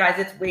 guys,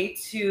 it's way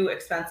too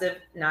expensive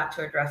not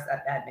to address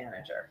that bad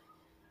manager.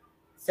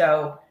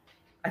 So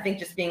I think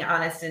just being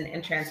honest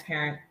and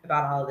transparent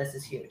about all of this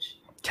is huge.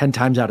 10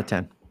 times out of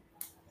 10.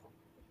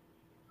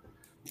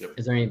 Yep.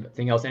 Is there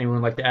anything else anyone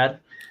would like to add?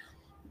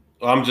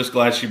 I'm just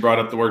glad she brought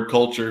up the word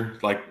culture.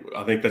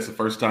 I think that's the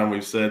first time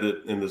we've said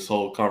it in this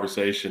whole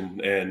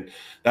conversation. And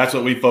that's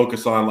what we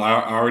focus on.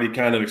 I already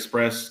kind of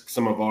expressed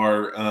some of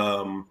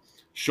our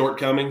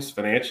shortcomings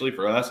financially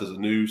for us as a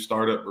new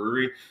startup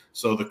brewery.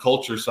 So the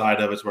culture side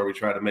of it's where we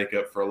try to make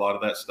up for a lot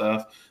of that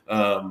stuff.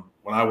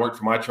 When I worked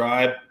for my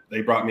tribe,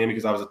 they brought me in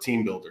because I was a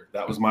team builder.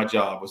 That was my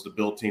job, was to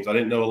build teams. I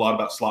didn't know a lot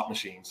about slot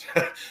machines.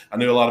 I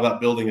knew a lot about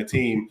building a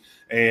team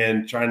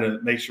and trying to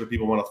make sure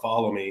people want to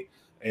follow me.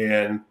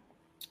 And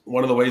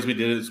one of the ways we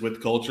did it is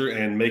with culture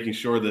and making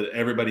sure that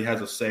everybody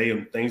has a say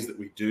in things that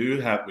we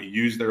do. We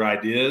use their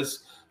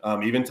ideas.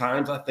 Even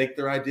times I think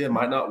their idea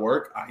might not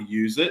work, I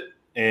use it.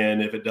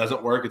 And if it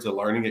doesn't work, it's a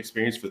learning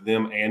experience for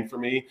them and for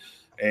me.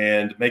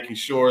 And making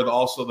sure that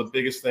also the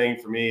biggest thing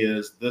for me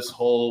is this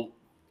whole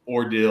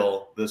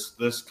ordeal,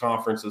 this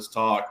conference, this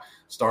talk,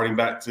 starting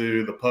back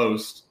to the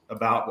post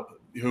about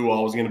who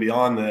all was going to be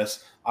on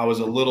this. I was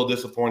a little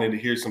disappointed to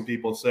hear some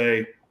people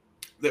say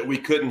that we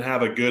couldn't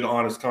have a good,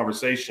 honest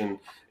conversation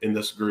in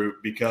this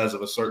group because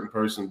of a certain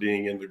person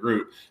being in the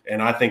group.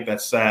 And I think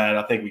that's sad.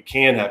 I think we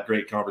can have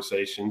great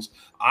conversations.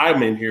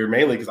 I'm in here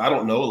mainly because I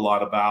don't know a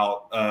lot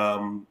about,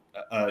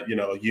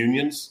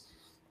 unions.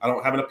 I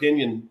don't have an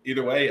opinion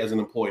either way as an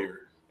employer.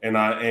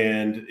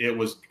 And it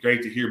was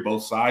great to hear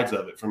both sides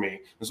of it for me.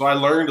 And so I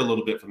learned a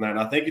little bit from that. And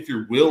I think if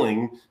you're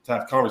willing to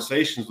have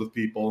conversations with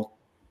people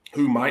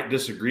who might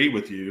disagree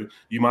with you,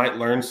 you might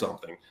learn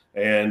something.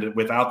 And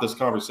without this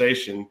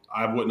conversation,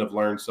 I wouldn't have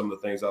learned some of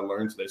the things I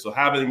learned today. So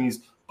having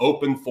these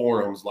open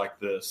forums like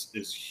this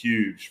is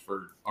huge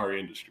for our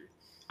industry.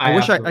 I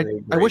wish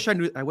I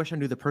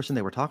knew the person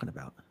they were talking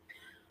about.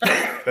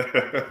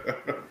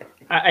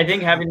 I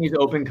think having these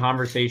open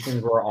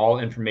conversations where all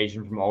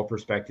information from all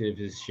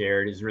perspectives is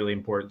shared is really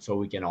important so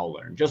we can all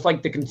learn. Just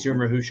like the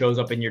consumer who shows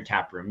up in your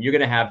tap room, you're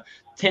going to have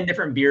 10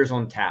 different beers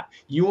on tap.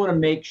 You want to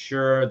make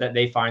sure that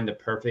they find the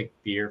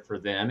perfect beer for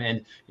them.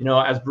 And,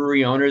 as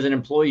brewery owners and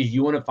employees,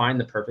 you want to find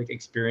the perfect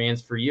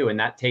experience for you. And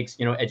that takes,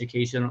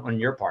 education on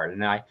your part.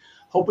 And I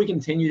hope we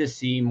continue to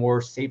see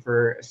more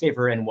safer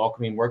and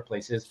welcoming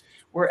workplaces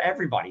where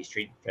everybody's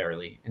treated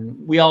fairly, and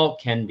we all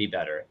can be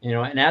better.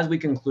 And as we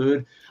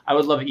conclude, I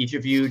would love each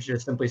of you to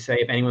just simply say,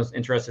 if anyone's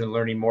interested in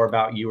learning more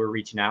about you or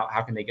reaching out,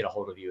 how can they get a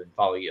hold of you and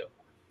follow you?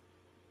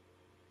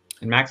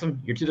 And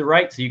Maxim, you're to the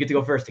right, so you get to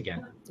go first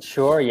again.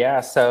 Sure, yeah.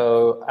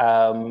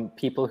 So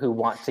people who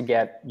want to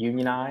get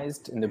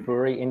unionized in the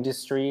brewery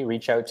industry,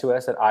 reach out to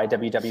us at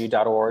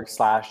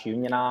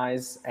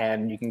iww.org/unionize,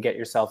 and you can get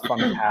yourself on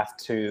the path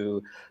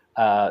to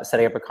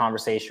setting up a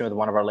conversation with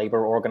one of our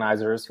labor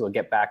organizers who will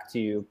get back to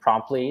you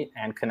promptly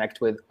and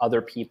connect with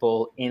other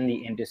people in the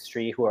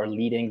industry who are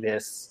leading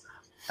this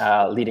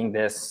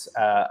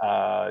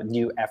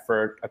new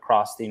effort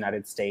across the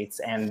United States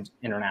and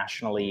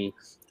internationally.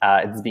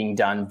 It's being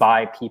done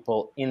by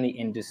people in the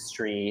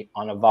industry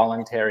on a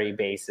voluntary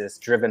basis,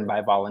 driven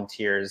by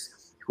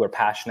volunteers who are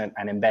passionate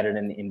and embedded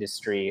in the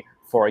industry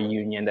for a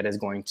union that is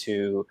going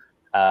to,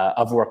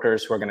 of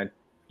workers who are going to,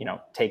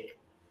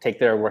 take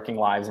their working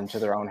lives into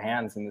their own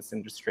hands in this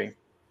industry.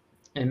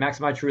 And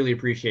Maxim, I truly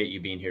appreciate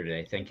you being here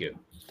today. Thank you.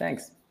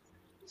 Thanks.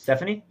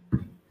 Stephanie?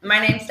 My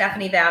name's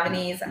Stephanie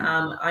Vavanese.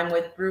 I'm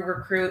with Brew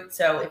Recruit.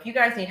 So if you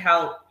guys need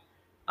help,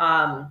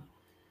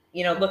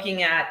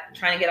 looking at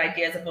trying to get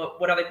ideas of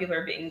what other people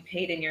are being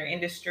paid in your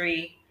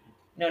industry,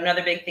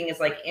 another big thing is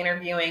like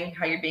interviewing,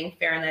 how you're being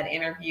fair in that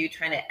interview,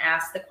 trying to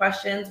ask the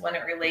questions when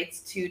it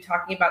relates to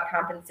talking about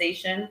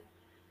compensation.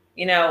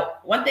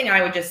 One thing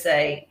I would just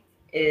say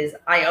is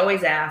I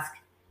always ask,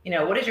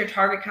 what is your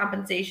target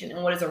compensation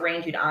and what is a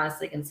range you'd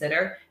honestly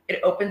consider? It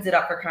opens it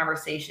up for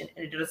conversation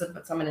and it doesn't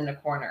put someone in a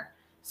corner.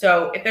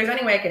 So if there's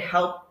any way I could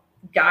help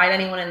guide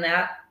anyone in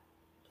that,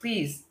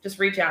 please just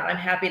reach out. I'm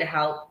happy to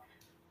help.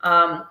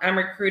 I'm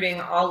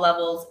recruiting all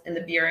levels in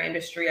the beer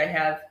industry. I've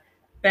had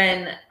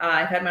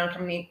my own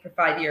company for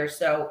 5 years,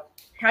 so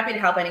happy to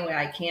help any way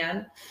I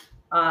can.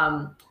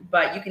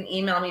 But you can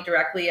email me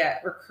directly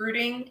at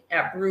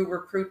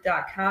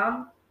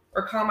recruiting@brewrecruit.com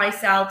or call my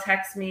cell,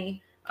 text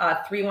me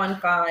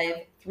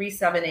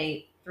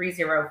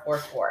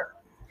 315-378-3044.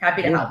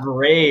 Happy to You're help.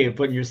 brave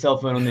putting your cell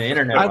phone on the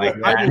internet like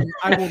that.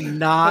 I will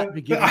not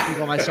be giving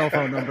people my cell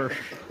phone number.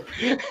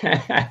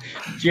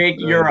 Jake,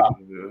 you're up.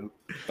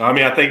 I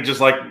mean, I think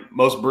just like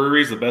most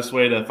breweries, the best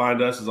way to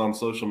find us is on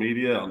social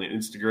media, on the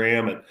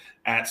Instagram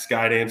at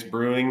Skydance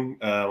Brewing,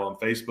 on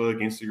Facebook,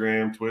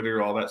 Instagram,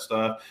 Twitter, all that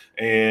stuff.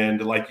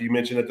 And like you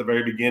mentioned at the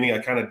very beginning, I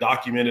kind of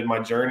documented my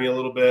journey a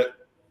little bit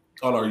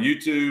on our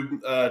YouTube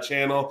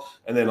channel.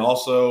 And then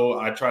also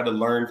I tried to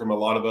learn from a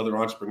lot of other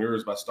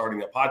entrepreneurs by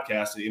starting a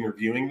podcast and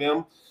interviewing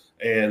them.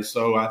 And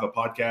so I have a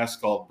podcast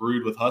called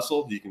Brewed with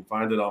Hustle. You can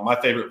find it on, my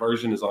favorite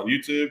version is on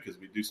YouTube because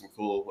we do some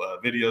cool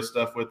video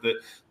stuff with it,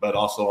 but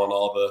also on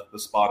all the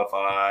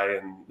Spotify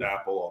and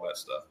Apple, all that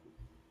stuff.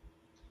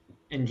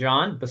 And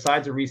John,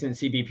 besides a recent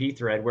CBP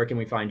thread, where can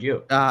we find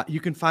you?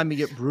 You can find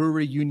me at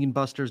Brewery Union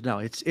Busters. No,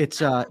 it's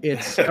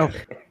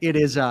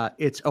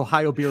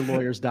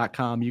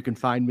OhioBeerLawyers.com. You can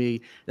find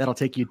me. That'll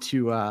take you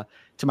to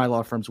my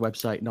law firm's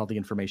website, and all the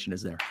information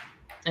is there.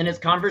 And it's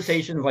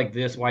conversations like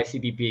this why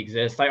CBP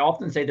exists. I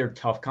often say they're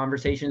tough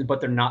conversations,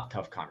 but they're not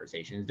tough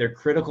conversations. They're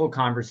critical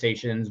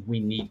conversations we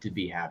need to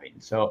be having.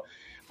 So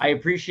I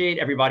appreciate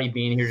everybody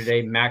being here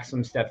today.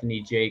 Maxim,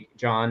 Stephanie, Jake,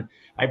 John.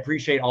 I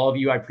appreciate all of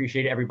you. I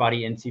appreciate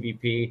everybody in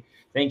CBP.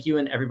 Thank you,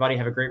 and everybody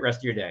have a great rest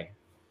of your day.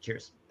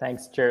 Cheers.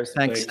 Thanks. Cheers.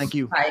 Thanks. Thank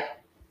you. Bye.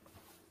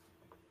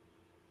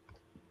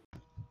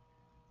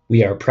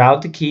 We are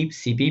proud to keep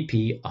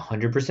CBP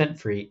 100%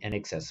 free and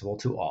accessible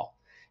to all.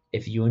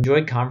 If you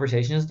enjoyed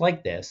conversations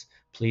like this,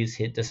 please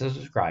hit the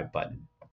subscribe button.